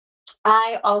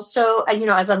I also,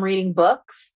 as I'm reading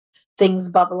books, things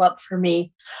bubble up for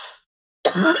me.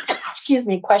 Excuse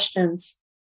me, questions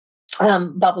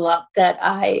bubble up that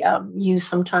I use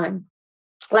sometime.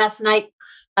 Last night,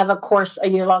 I have a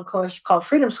year-long course called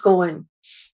Freedom School, and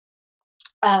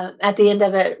at the end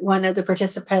of it, one of the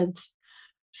participants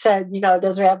said,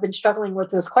 Desiree, I've been struggling with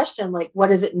this question, like, what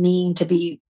does it mean to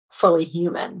be fully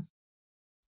human?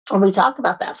 And we talked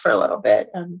about that for a little bit.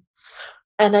 And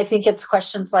I think it's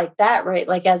questions like that, right?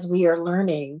 Like, as we are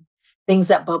learning, things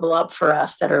that bubble up for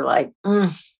us that are like,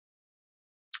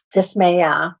 this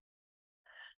may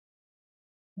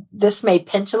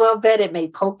pinch a little bit. It may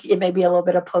poke. It may be a little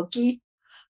bit of pokey.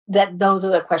 Those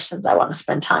are the questions I want to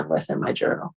spend time with in my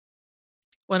journal.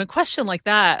 When a question like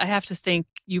that, I have to think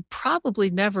you probably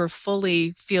never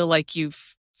fully feel like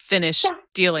you've finished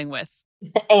dealing with.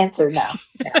 Answer no.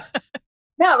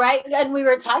 No, right? And we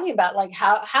were talking about like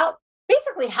how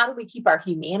basically, how do we keep our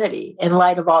humanity in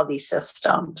light of all these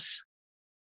systems?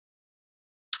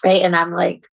 Right. And I'm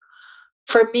like,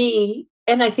 for me,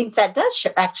 and I think that does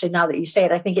actually, now that you say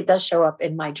it, I think it does show up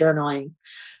in my journaling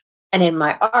and in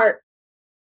my art.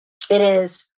 It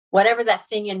is whatever that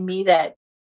thing in me that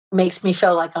makes me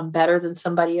feel like I'm better than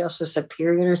somebody else or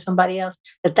superior to somebody else,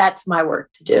 that's my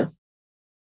work to do.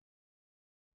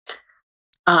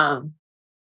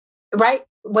 Right?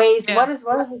 Ways, Yeah. what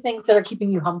are the things that are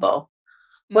keeping you humble?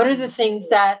 What are the things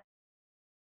that,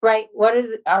 right? What are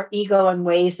our ego and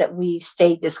ways that we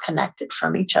stay disconnected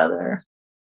from each other?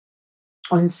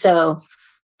 And so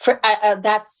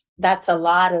that's a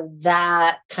lot of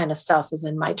that kind of stuff is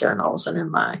in my journals and in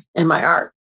my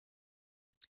art.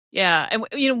 Yeah. And,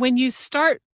 when you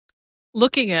start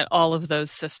looking at all of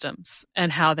those systems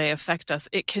and how they affect us,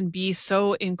 it can be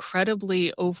so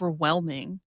incredibly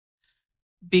overwhelming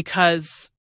because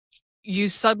you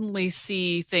suddenly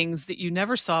see things that you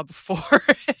never saw before.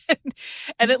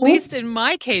 And at least in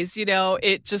my case,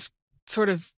 it just sort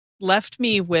of left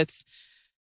me with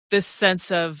this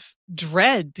sense of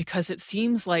dread because it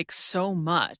seems like so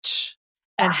much.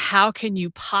 And how can you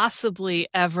possibly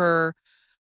ever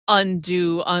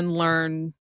undo,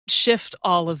 unlearn, shift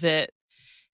all of it?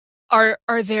 Are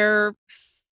there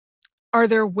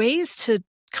ways to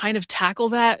kind of tackle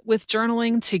that with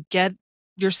journaling to get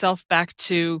yourself back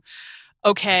to,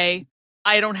 okay,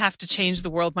 I don't have to change the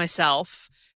world myself.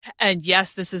 And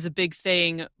yes, this is a big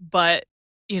thing, but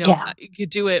you could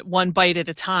do it one bite at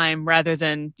a time rather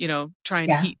than, trying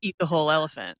to eat the whole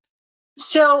elephant.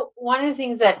 So one of the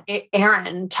things that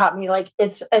Aaron taught me, like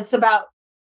it's about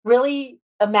really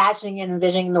imagining and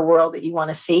envisioning the world that you want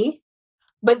to see.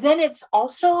 But then it's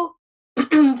also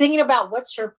thinking about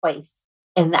what's your place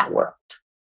in that world.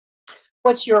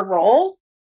 What's your role?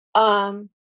 And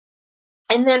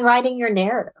then writing your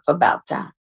narrative about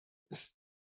that.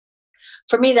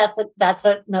 For me, that's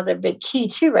another big key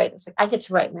too, right? It's like I get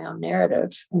to write my own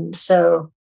narrative. And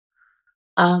so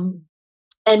and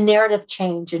narrative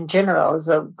change in general is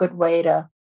a good way to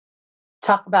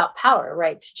talk about power,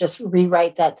 right? To just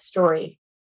rewrite that story.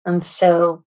 And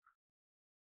so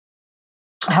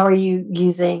how are you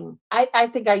using, I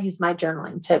think I use my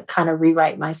journaling to kind of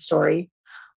rewrite my story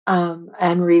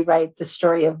and rewrite the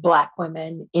story of Black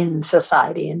women in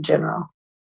society in general.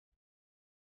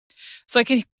 So I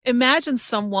can imagine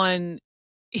someone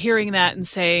hearing that and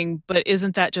saying, but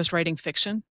isn't that just writing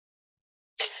fiction?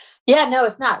 Yeah, no,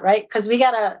 it's not, right? Because we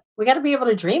gotta be able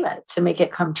to dream it to make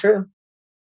it come true.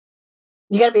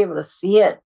 You gotta be able to see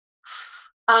it.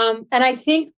 And I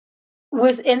think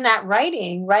within that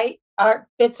writing, right,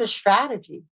 it's a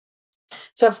strategy.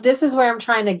 So if this is where I'm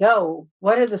trying to go,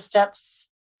 what are the steps?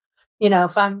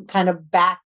 If I'm kind of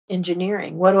back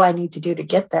engineering, what do I need to do to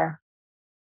get there?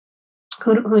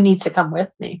 Who needs to come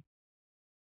with me?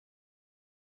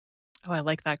 Oh, I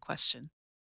like that question.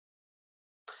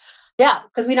 Yeah,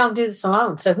 because we don't do this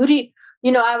alone. So who do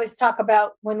I always talk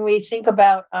about when we think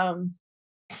about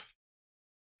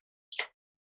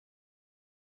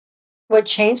what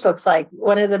change looks like.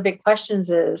 One of the big questions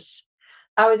is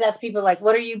I always ask people like,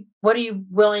 what are you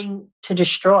willing to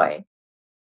destroy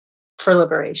for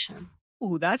liberation?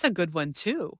 Ooh, that's a good one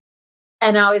too.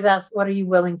 And I always ask, what are you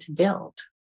willing to build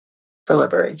for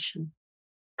liberation?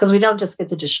 Because we don't just get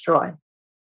to destroy.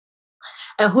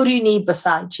 And who do you need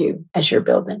beside you as you're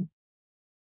building?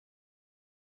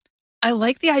 I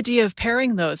like the idea of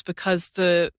pairing those because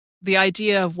the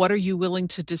idea of what are you willing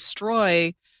to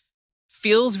destroy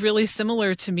feels really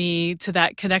similar to me to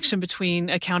that connection between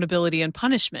accountability and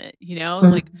punishment.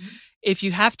 Like if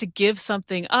you have to give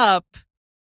something up,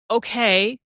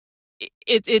 okay,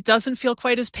 it doesn't feel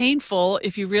quite as painful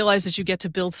if you realize that you get to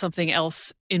build something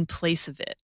else in place of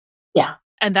it. Yeah.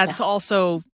 And that's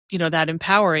also, that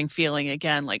empowering feeling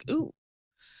again, like, ooh,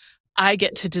 I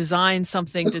get to design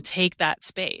something to take that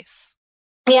space.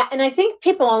 Yeah. And I think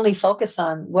people only focus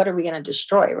on what are we going to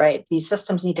destroy, right? These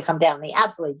systems need to come down. They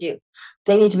absolutely do.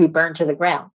 They need to be burned to the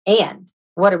ground. And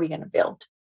what are we going to build?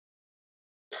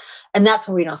 And that's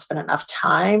what we don't spend enough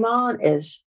time on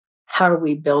is how are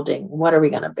we building? What are we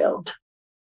going to build?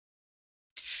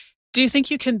 Do you think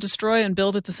you can destroy and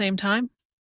build at the same time?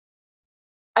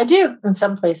 I do in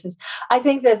some places. I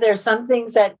think that there's some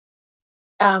things that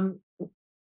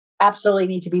absolutely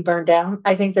need to be burned down.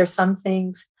 I think there's some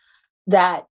things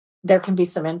that there can be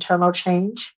some internal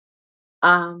change.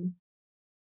 But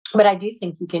I do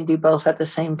think you can do both at the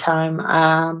same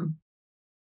time.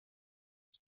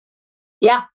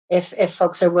 Yeah, if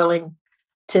folks are willing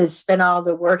to spend all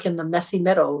the work in the messy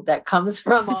middle that comes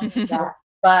from all of that.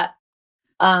 But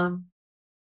I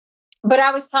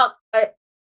was taught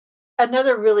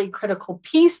another really critical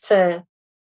piece to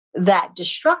that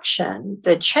destruction,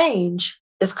 the change,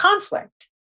 is conflict.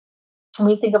 And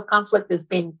we think of conflict as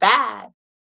being bad,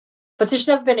 but there's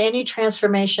never been any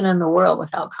transformation in the world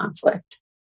without conflict.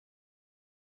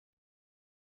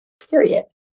 Period.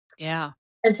 Yeah.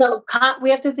 And so we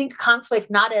have to think conflict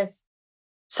not as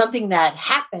something that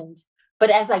happened, but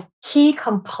as a key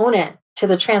component to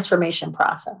the transformation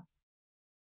process.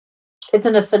 It's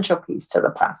an essential piece to the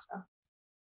process.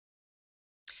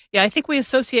 Yeah, I think we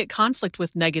associate conflict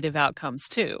with negative outcomes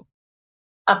too.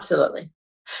 Absolutely.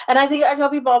 And I think I tell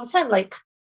people all the time, like,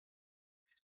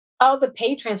 all the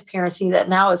pay transparency that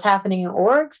now is happening in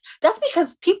orgs, that's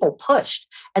because people pushed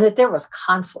and that there was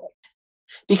conflict.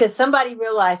 Because somebody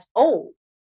realized, oh,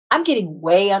 I'm getting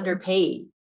way underpaid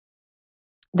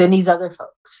than these other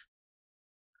folks.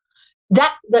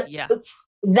 That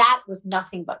was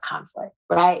nothing but conflict,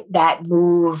 right? That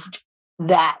moved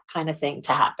that kind of thing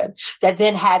to happen. That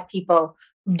then had people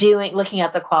looking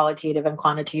at the qualitative and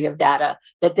quantitative data,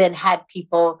 that then had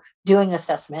people doing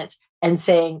assessments and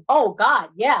saying, oh God,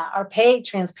 yeah, our pay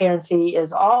transparency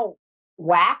is all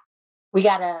whack. We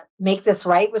got to make this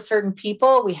right with certain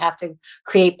people. We have to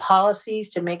create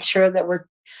policies to make sure that we're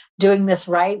doing this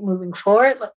right moving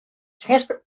forward.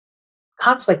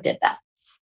 Conflict did that.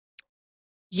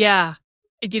 Yeah.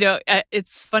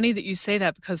 It's funny that you say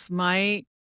that because my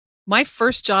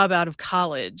first job out of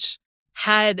college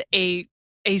had a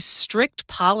strict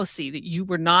policy that you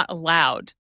were not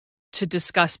allowed to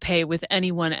discuss pay with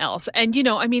anyone else. And,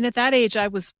 at that age, I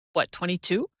was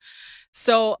 22?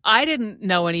 So I didn't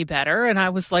know any better. And I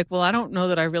was like, well, I don't know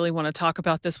that I really want to talk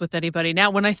about this with anybody now.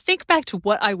 When I think back to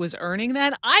what I was earning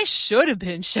then, I should have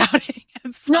been shouting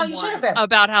at someone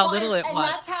about how little it was. And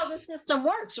that's how the system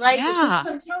works, right? Yeah. The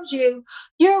system tells you,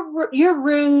 you're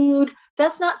rude.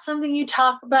 That's not something you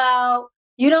talk about.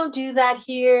 You don't do that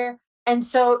here. And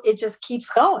so it just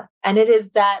keeps going. And it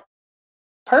is that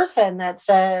person that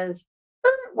says,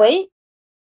 wait.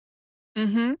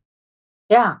 Mm-hmm.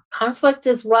 Yeah. Conflict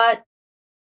is what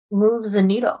moves the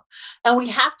needle. And we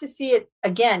have to see it,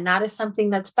 again, not as something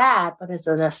that's bad, but as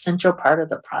an essential part of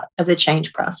the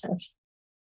change process.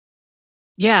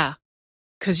 Yeah.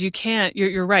 Because you can't,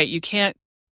 you're right. You can't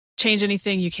change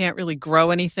anything. You can't really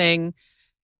grow anything.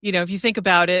 If you think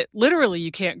about it, literally,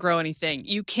 you can't grow anything.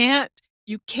 You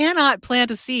cannot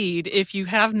plant a seed if you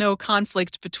have no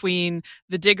conflict between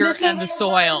the digger and the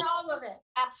soil. All of it.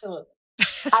 Absolutely.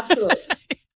 Absolutely.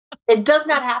 It does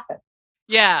not happen.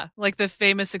 Yeah. Like the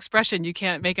famous expression, you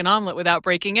can't make an omelet without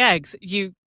breaking eggs.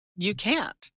 You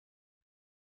can't.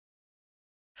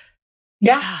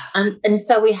 Yeah. And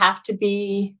so we have to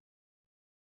be,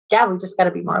 we just got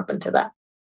to be more open to that.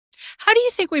 How do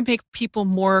you think we make people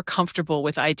more comfortable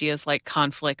with ideas like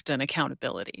conflict and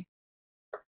accountability?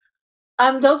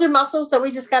 Those are muscles that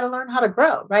we just got to learn how to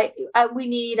grow, right? We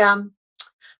need,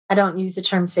 I don't use the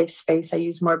term safe space. I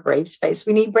use more brave space.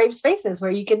 We need brave spaces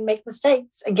where you can make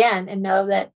mistakes again and know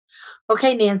that,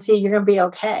 okay, Nancy, you're going to be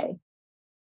okay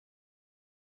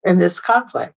in this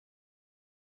conflict.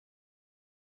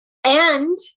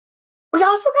 And we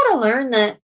also got to learn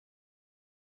that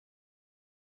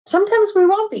sometimes we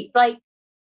won't be. Like,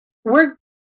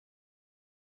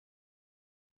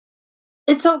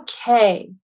 it's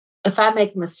okay if I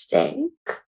make a mistake,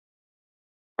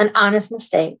 an honest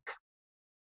mistake.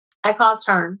 I caused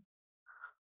harm.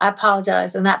 I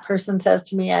apologize. And that person says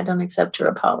to me, I don't accept your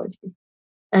apology.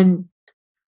 And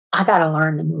I got to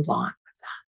learn to move on with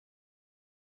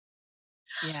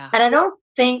that. Yeah. And I don't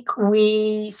think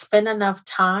we spend enough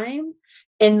time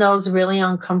in those really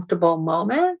uncomfortable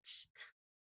moments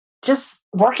just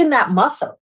working that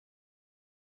muscle.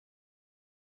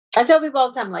 I tell people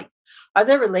all the time, like, are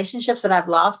there relationships that I've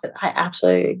lost that I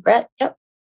absolutely regret? Yep.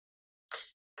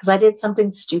 Because I did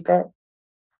something stupid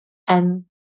and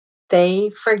they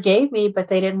forgave me, but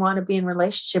they didn't want to be in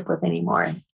relationship with anymore.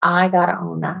 And I got to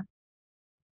own that.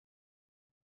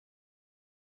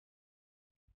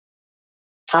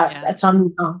 That's on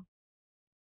me.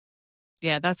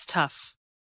 Yeah, that's tough.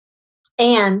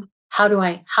 And how do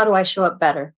I show up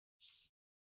better?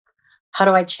 How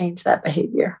do I change that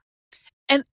behavior?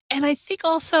 And I think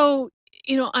also,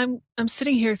 I'm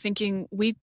sitting here thinking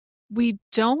we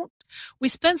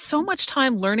spend so much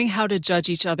time learning how to judge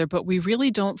each other, but we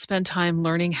really don't spend time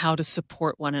learning how to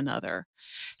support one another.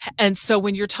 And so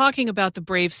when you're talking about the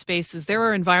brave spaces, there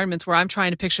are environments where I'm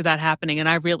trying to picture that happening and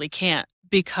I really can't,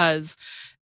 because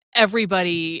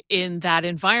everybody in that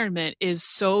environment is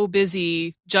so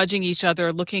busy judging each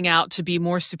other, looking out to be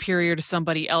more superior to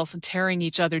somebody else and tearing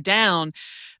each other down,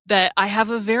 that I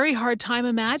have a very hard time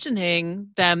imagining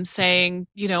them saying,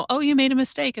 oh, you made a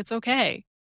mistake. It's okay.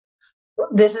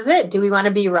 This is it. Do we want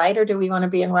to be right, or do we want to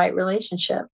be in right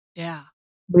relationship? Yeah.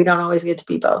 We don't always get to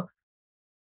be both.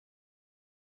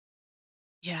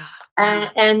 Yeah.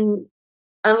 And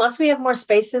unless we have more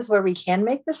spaces where we can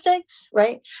make mistakes,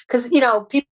 right? Because,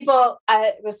 people,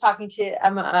 I was talking to,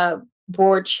 I'm a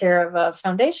board chair of a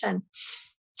foundation,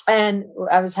 and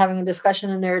I was having a discussion,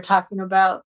 and they were talking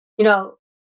about,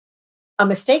 a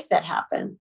mistake that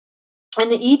happened.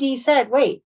 And the ED said,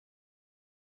 wait,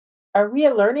 are we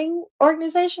a learning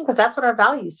organization? Because that's what our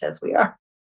value says we are.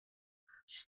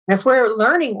 And if we're a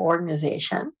learning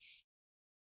organization,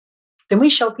 then we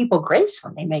show people grace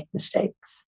when they make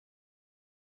mistakes,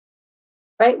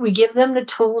 right? We give them the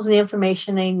tools and the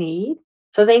information they need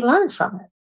so they learn from it.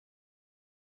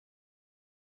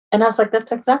 And I was like,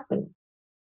 that's exactly it.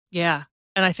 Yeah.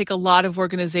 And I think a lot of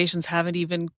organizations haven't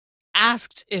even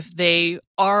asked if they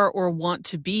are or want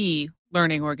to be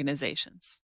learning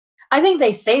organizations. I think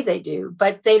they say they do,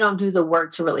 but they don't do the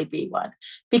work to really be one.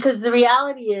 Because the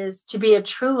reality is, to be a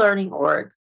true learning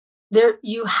org,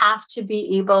 you have to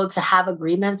be able to have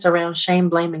agreements around shame,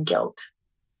 blame, and guilt.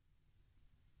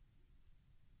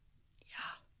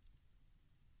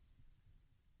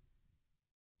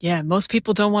 Yeah, most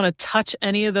people don't want to touch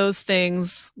any of those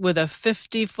things with a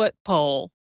 50-foot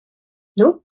pole.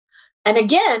 Nope. And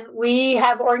again, we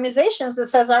have organizations that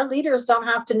says our leaders don't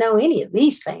have to know any of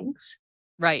these things.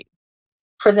 Right.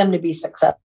 For them to be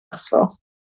successful.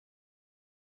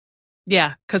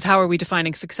 Yeah, because how are we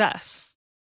defining success?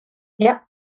 Yeah.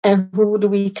 And who do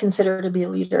we consider to be a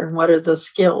leader? And what are those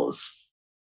skills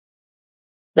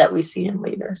that we see in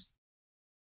leaders?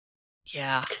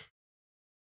 Yeah.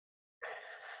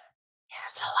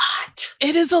 It's a lot.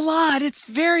 It is a lot. It's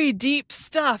very deep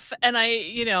stuff. And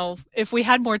if we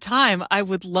had more time, I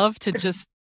would love to just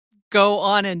go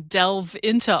on and delve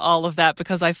into all of that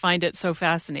because I find it so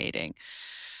fascinating.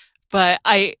 But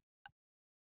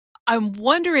I'm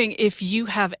wondering if you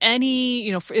have any,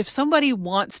 if somebody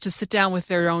wants to sit down with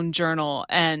their own journal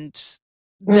and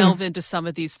delve into some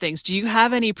of these things, do you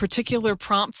have any particular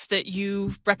prompts that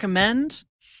you recommend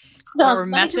or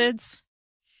methods?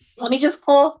 Let me just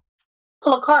pull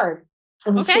a card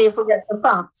and see if we get some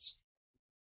prompts.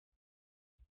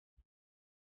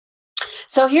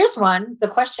 So here's one. The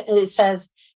question, it says,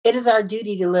 it is our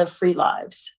duty to live free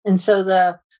lives. And so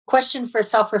the question for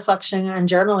self-reflection and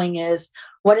journaling is,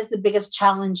 what is the biggest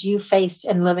challenge you faced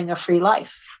in living a free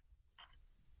life?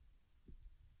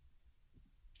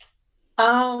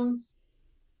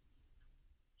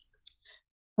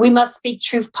 We must speak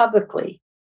truth publicly.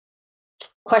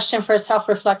 Question for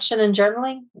self-reflection and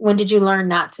journaling. When did you learn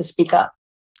not to speak up?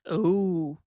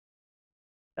 Oh,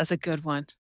 that's a good one.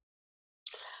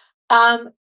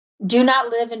 Do not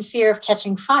live in fear of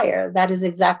catching fire. That is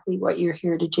exactly what you're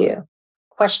here to do.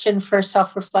 Question for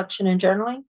self-reflection and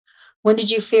journaling. When did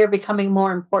you fear becoming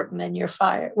more important than your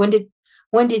fire? When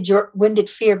did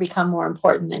fear become more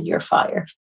important than your fire?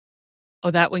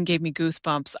 Oh, that one gave me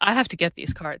goosebumps. I have to get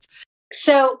these cards.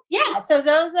 So yeah, so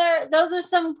those are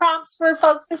some prompts for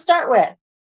folks to start with.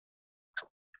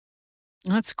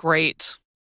 That's great.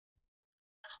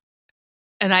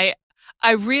 And I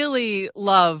really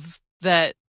love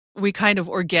that we kind of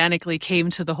organically came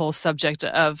to the whole subject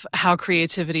of how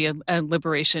creativity and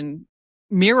liberation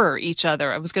mirror each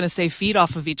other. I was going to say feed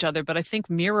off of each other, but I think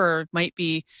mirror might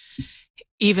be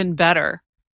even better.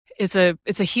 It's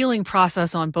a healing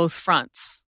process on both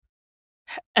fronts.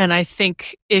 And I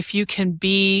think if you can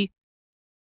be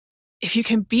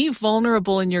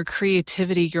vulnerable in your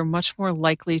creativity, you're much more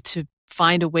likely to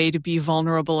find a way to be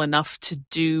vulnerable enough to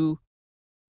do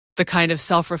the kind of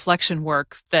self-reflection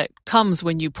work that comes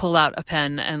when you pull out a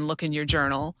pen and look in your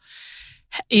journal,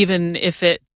 even if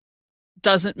it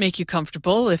doesn't make you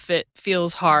comfortable, if it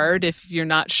feels hard, if you're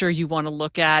not sure you want to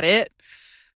look at it,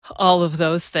 all of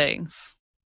those things.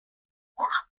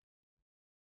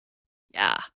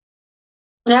 Yeah.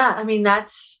 Yeah. I mean,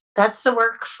 that's the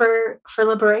work for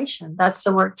liberation. That's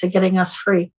the work to getting us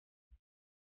free.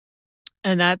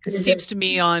 And that seems to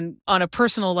me on a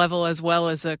personal level as well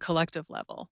as a collective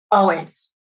level.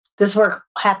 Always. This work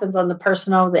happens on the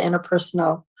personal, the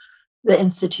interpersonal, the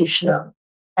institutional,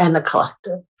 and the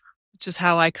collective. Which is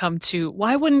how I come to,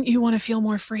 why wouldn't you want to feel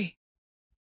more free?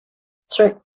 That's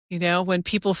right. When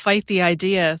people fight the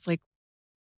idea, it's like,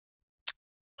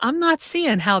 I'm not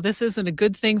seeing how this isn't a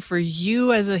good thing for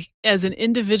you as an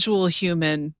individual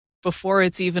human before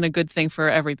it's even a good thing for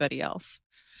everybody else.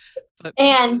 But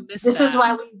and this is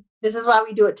why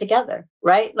we do it together,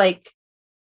 right? Like,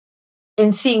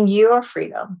 in seeing your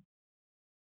freedom,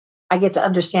 I get to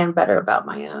understand better about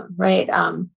my own, right?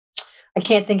 I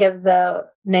can't think of the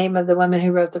name of the woman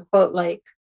who wrote the quote, like,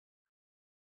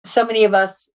 so many of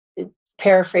us,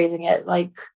 paraphrasing it,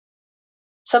 like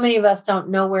so many of us don't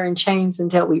know we're in chains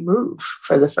until we move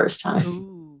for the first time.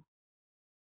 Ooh.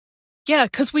 Yeah,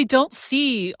 because we don't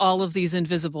see all of these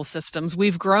invisible systems.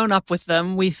 We've grown up with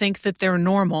them. We think that they're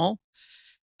normal.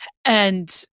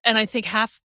 And I think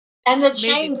and the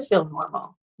chains feel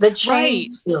normal. The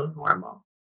chains feel normal.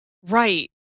 Right.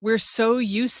 We're so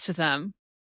used to them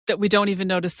that we don't even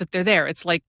notice that they're there. It's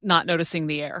like not noticing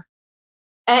the air.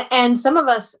 And some of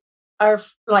us are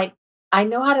like, I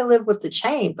know how to live with the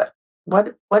chain, but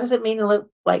what does it mean to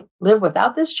live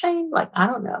without this chain? Like, I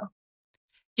don't know.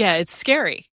 Yeah, it's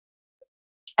scary.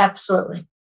 Absolutely.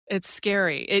 It's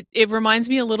scary. It reminds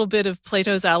me a little bit of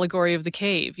Plato's allegory of the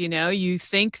cave. You know, you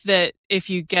think that if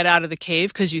you get out of the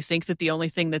cave because you think that the only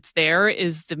thing that's there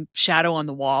is the shadow on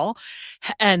the wall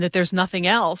and that there's nothing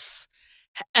else.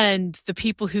 And the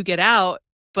people who get out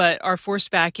but are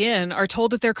forced back in are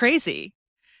told that they're crazy.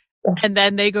 Yeah. And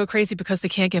then they go crazy because they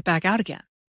can't get back out again.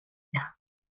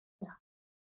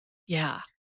 Yeah.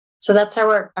 So that's our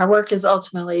work. Our work is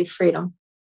ultimately freedom.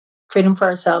 Freedom for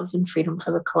ourselves and freedom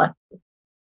for the collective.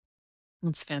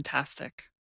 That's fantastic.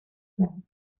 Yeah.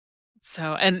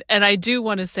 So, and I do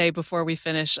want to say before we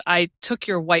finish, I took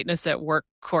your Whiteness at Work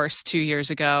course 2 years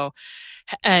ago,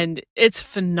 and it's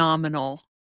phenomenal.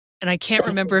 And I can't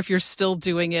remember if you're still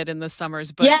doing it in the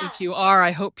summers, but if you are,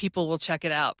 I hope people will check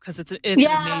it out because it's an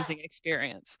amazing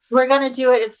experience. We're going to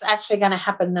do it. It's actually going to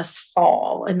happen this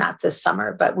fall and not this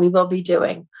summer, but we will be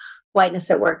doing Whiteness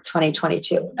at Work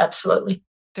 2022. Absolutely.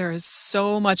 There is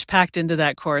so much packed into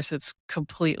that course. It's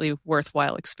completely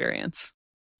worthwhile experience.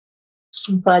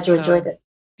 I'm glad you enjoyed it.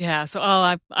 Yeah. So,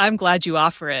 I'm glad you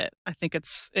offer it. I think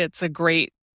it's a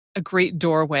great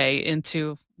doorway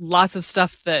into lots of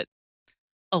stuff that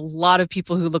a lot of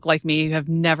people who look like me have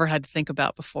never had to think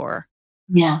about before.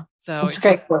 Yeah. So it's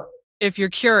great. If you're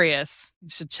curious, you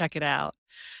should check it out.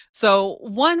 So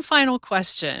one final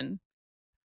question.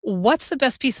 What's the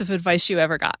best piece of advice you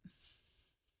ever got?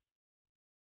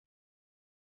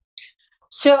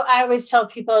 So I always tell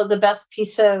people the best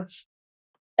piece of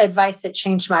advice that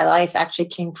changed my life actually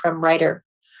came from writer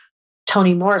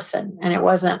Toni Morrison. And it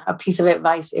wasn't a piece of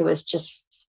advice. It was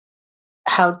just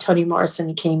how Toni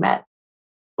Morrison came at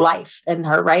life and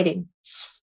her writing.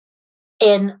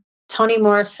 And Toni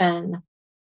Morrison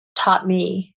taught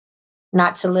me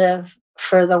not to live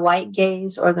for the white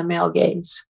gaze or the male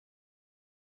gaze.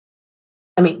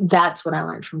 I mean, that's what I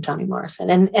learned from Toni Morrison.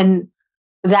 And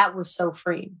that was so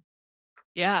freeing.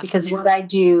 Yeah. Because what I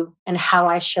do and how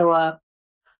I show up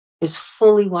is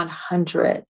fully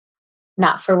 100,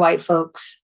 not for white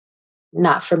folks,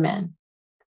 not for men.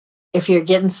 If you're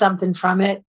getting something from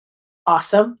it,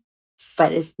 awesome.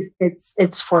 But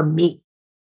it's for me.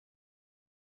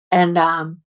 And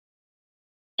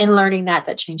in learning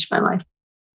that changed my life.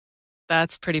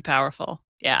 That's pretty powerful.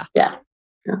 Yeah. Yeah.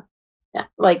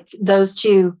 Like those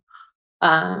two,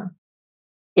 I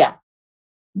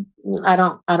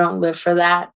don't live for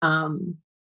that. I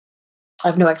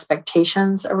have no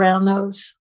expectations around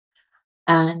those.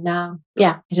 And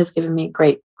it has given me a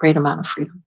great amount of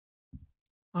freedom.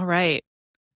 All right.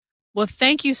 Well,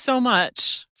 thank you so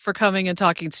much for coming and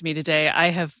talking to me today. I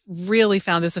have really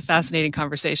found this a fascinating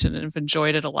conversation and have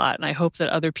enjoyed it a lot. And I hope that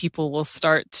other people will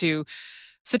start to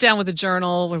sit down with a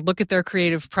journal or look at their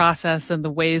creative process and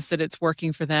the ways that it's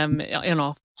working for them in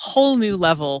a whole new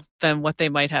level than what they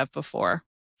might have before.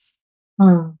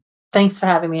 Thanks for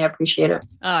having me. I appreciate it.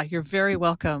 You're very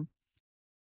welcome.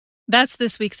 That's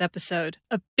this week's episode.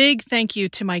 A big thank you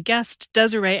to my guest,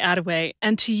 Desiree Adaway,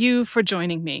 and to you for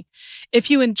joining me. If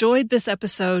you enjoyed this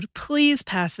episode, please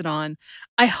pass it on.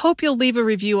 I hope you'll leave a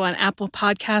review on Apple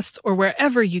Podcasts or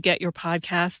wherever you get your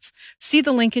podcasts. See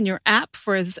the link in your app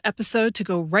for this episode to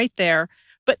go right there.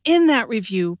 But in that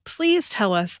review, please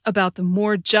tell us about the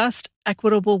more just,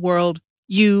 equitable world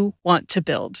you want to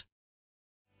build.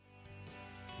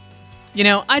 You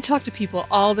know, I talk to people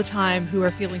all the time who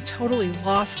are feeling totally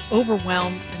lost,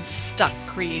 overwhelmed, and stuck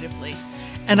creatively.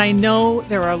 And I know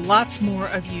there are lots more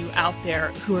of you out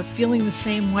there who are feeling the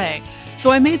same way.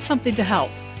 So I made something to help.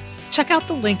 Check out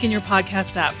the link in your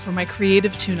podcast app for my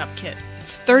creative tune-up kit.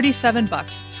 It's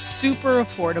 $37, super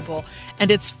affordable,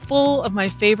 and it's full of my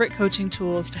favorite coaching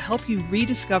tools to help you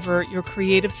rediscover your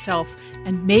creative self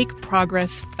and make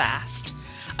progress fast.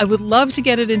 I would love to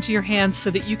get it into your hands so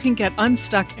that you can get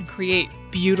unstuck and create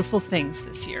beautiful things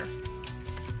this year.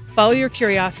 Follow Your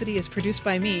Curiosity is produced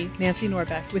by me, Nancy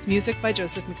Norbeck, with music by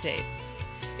Joseph McDade.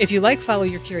 If you like Follow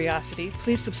Your Curiosity,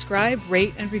 please subscribe,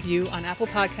 rate, and review on Apple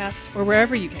Podcasts or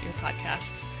wherever you get your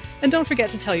podcasts. And don't forget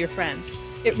to tell your friends.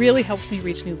 It really helps me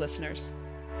reach new listeners.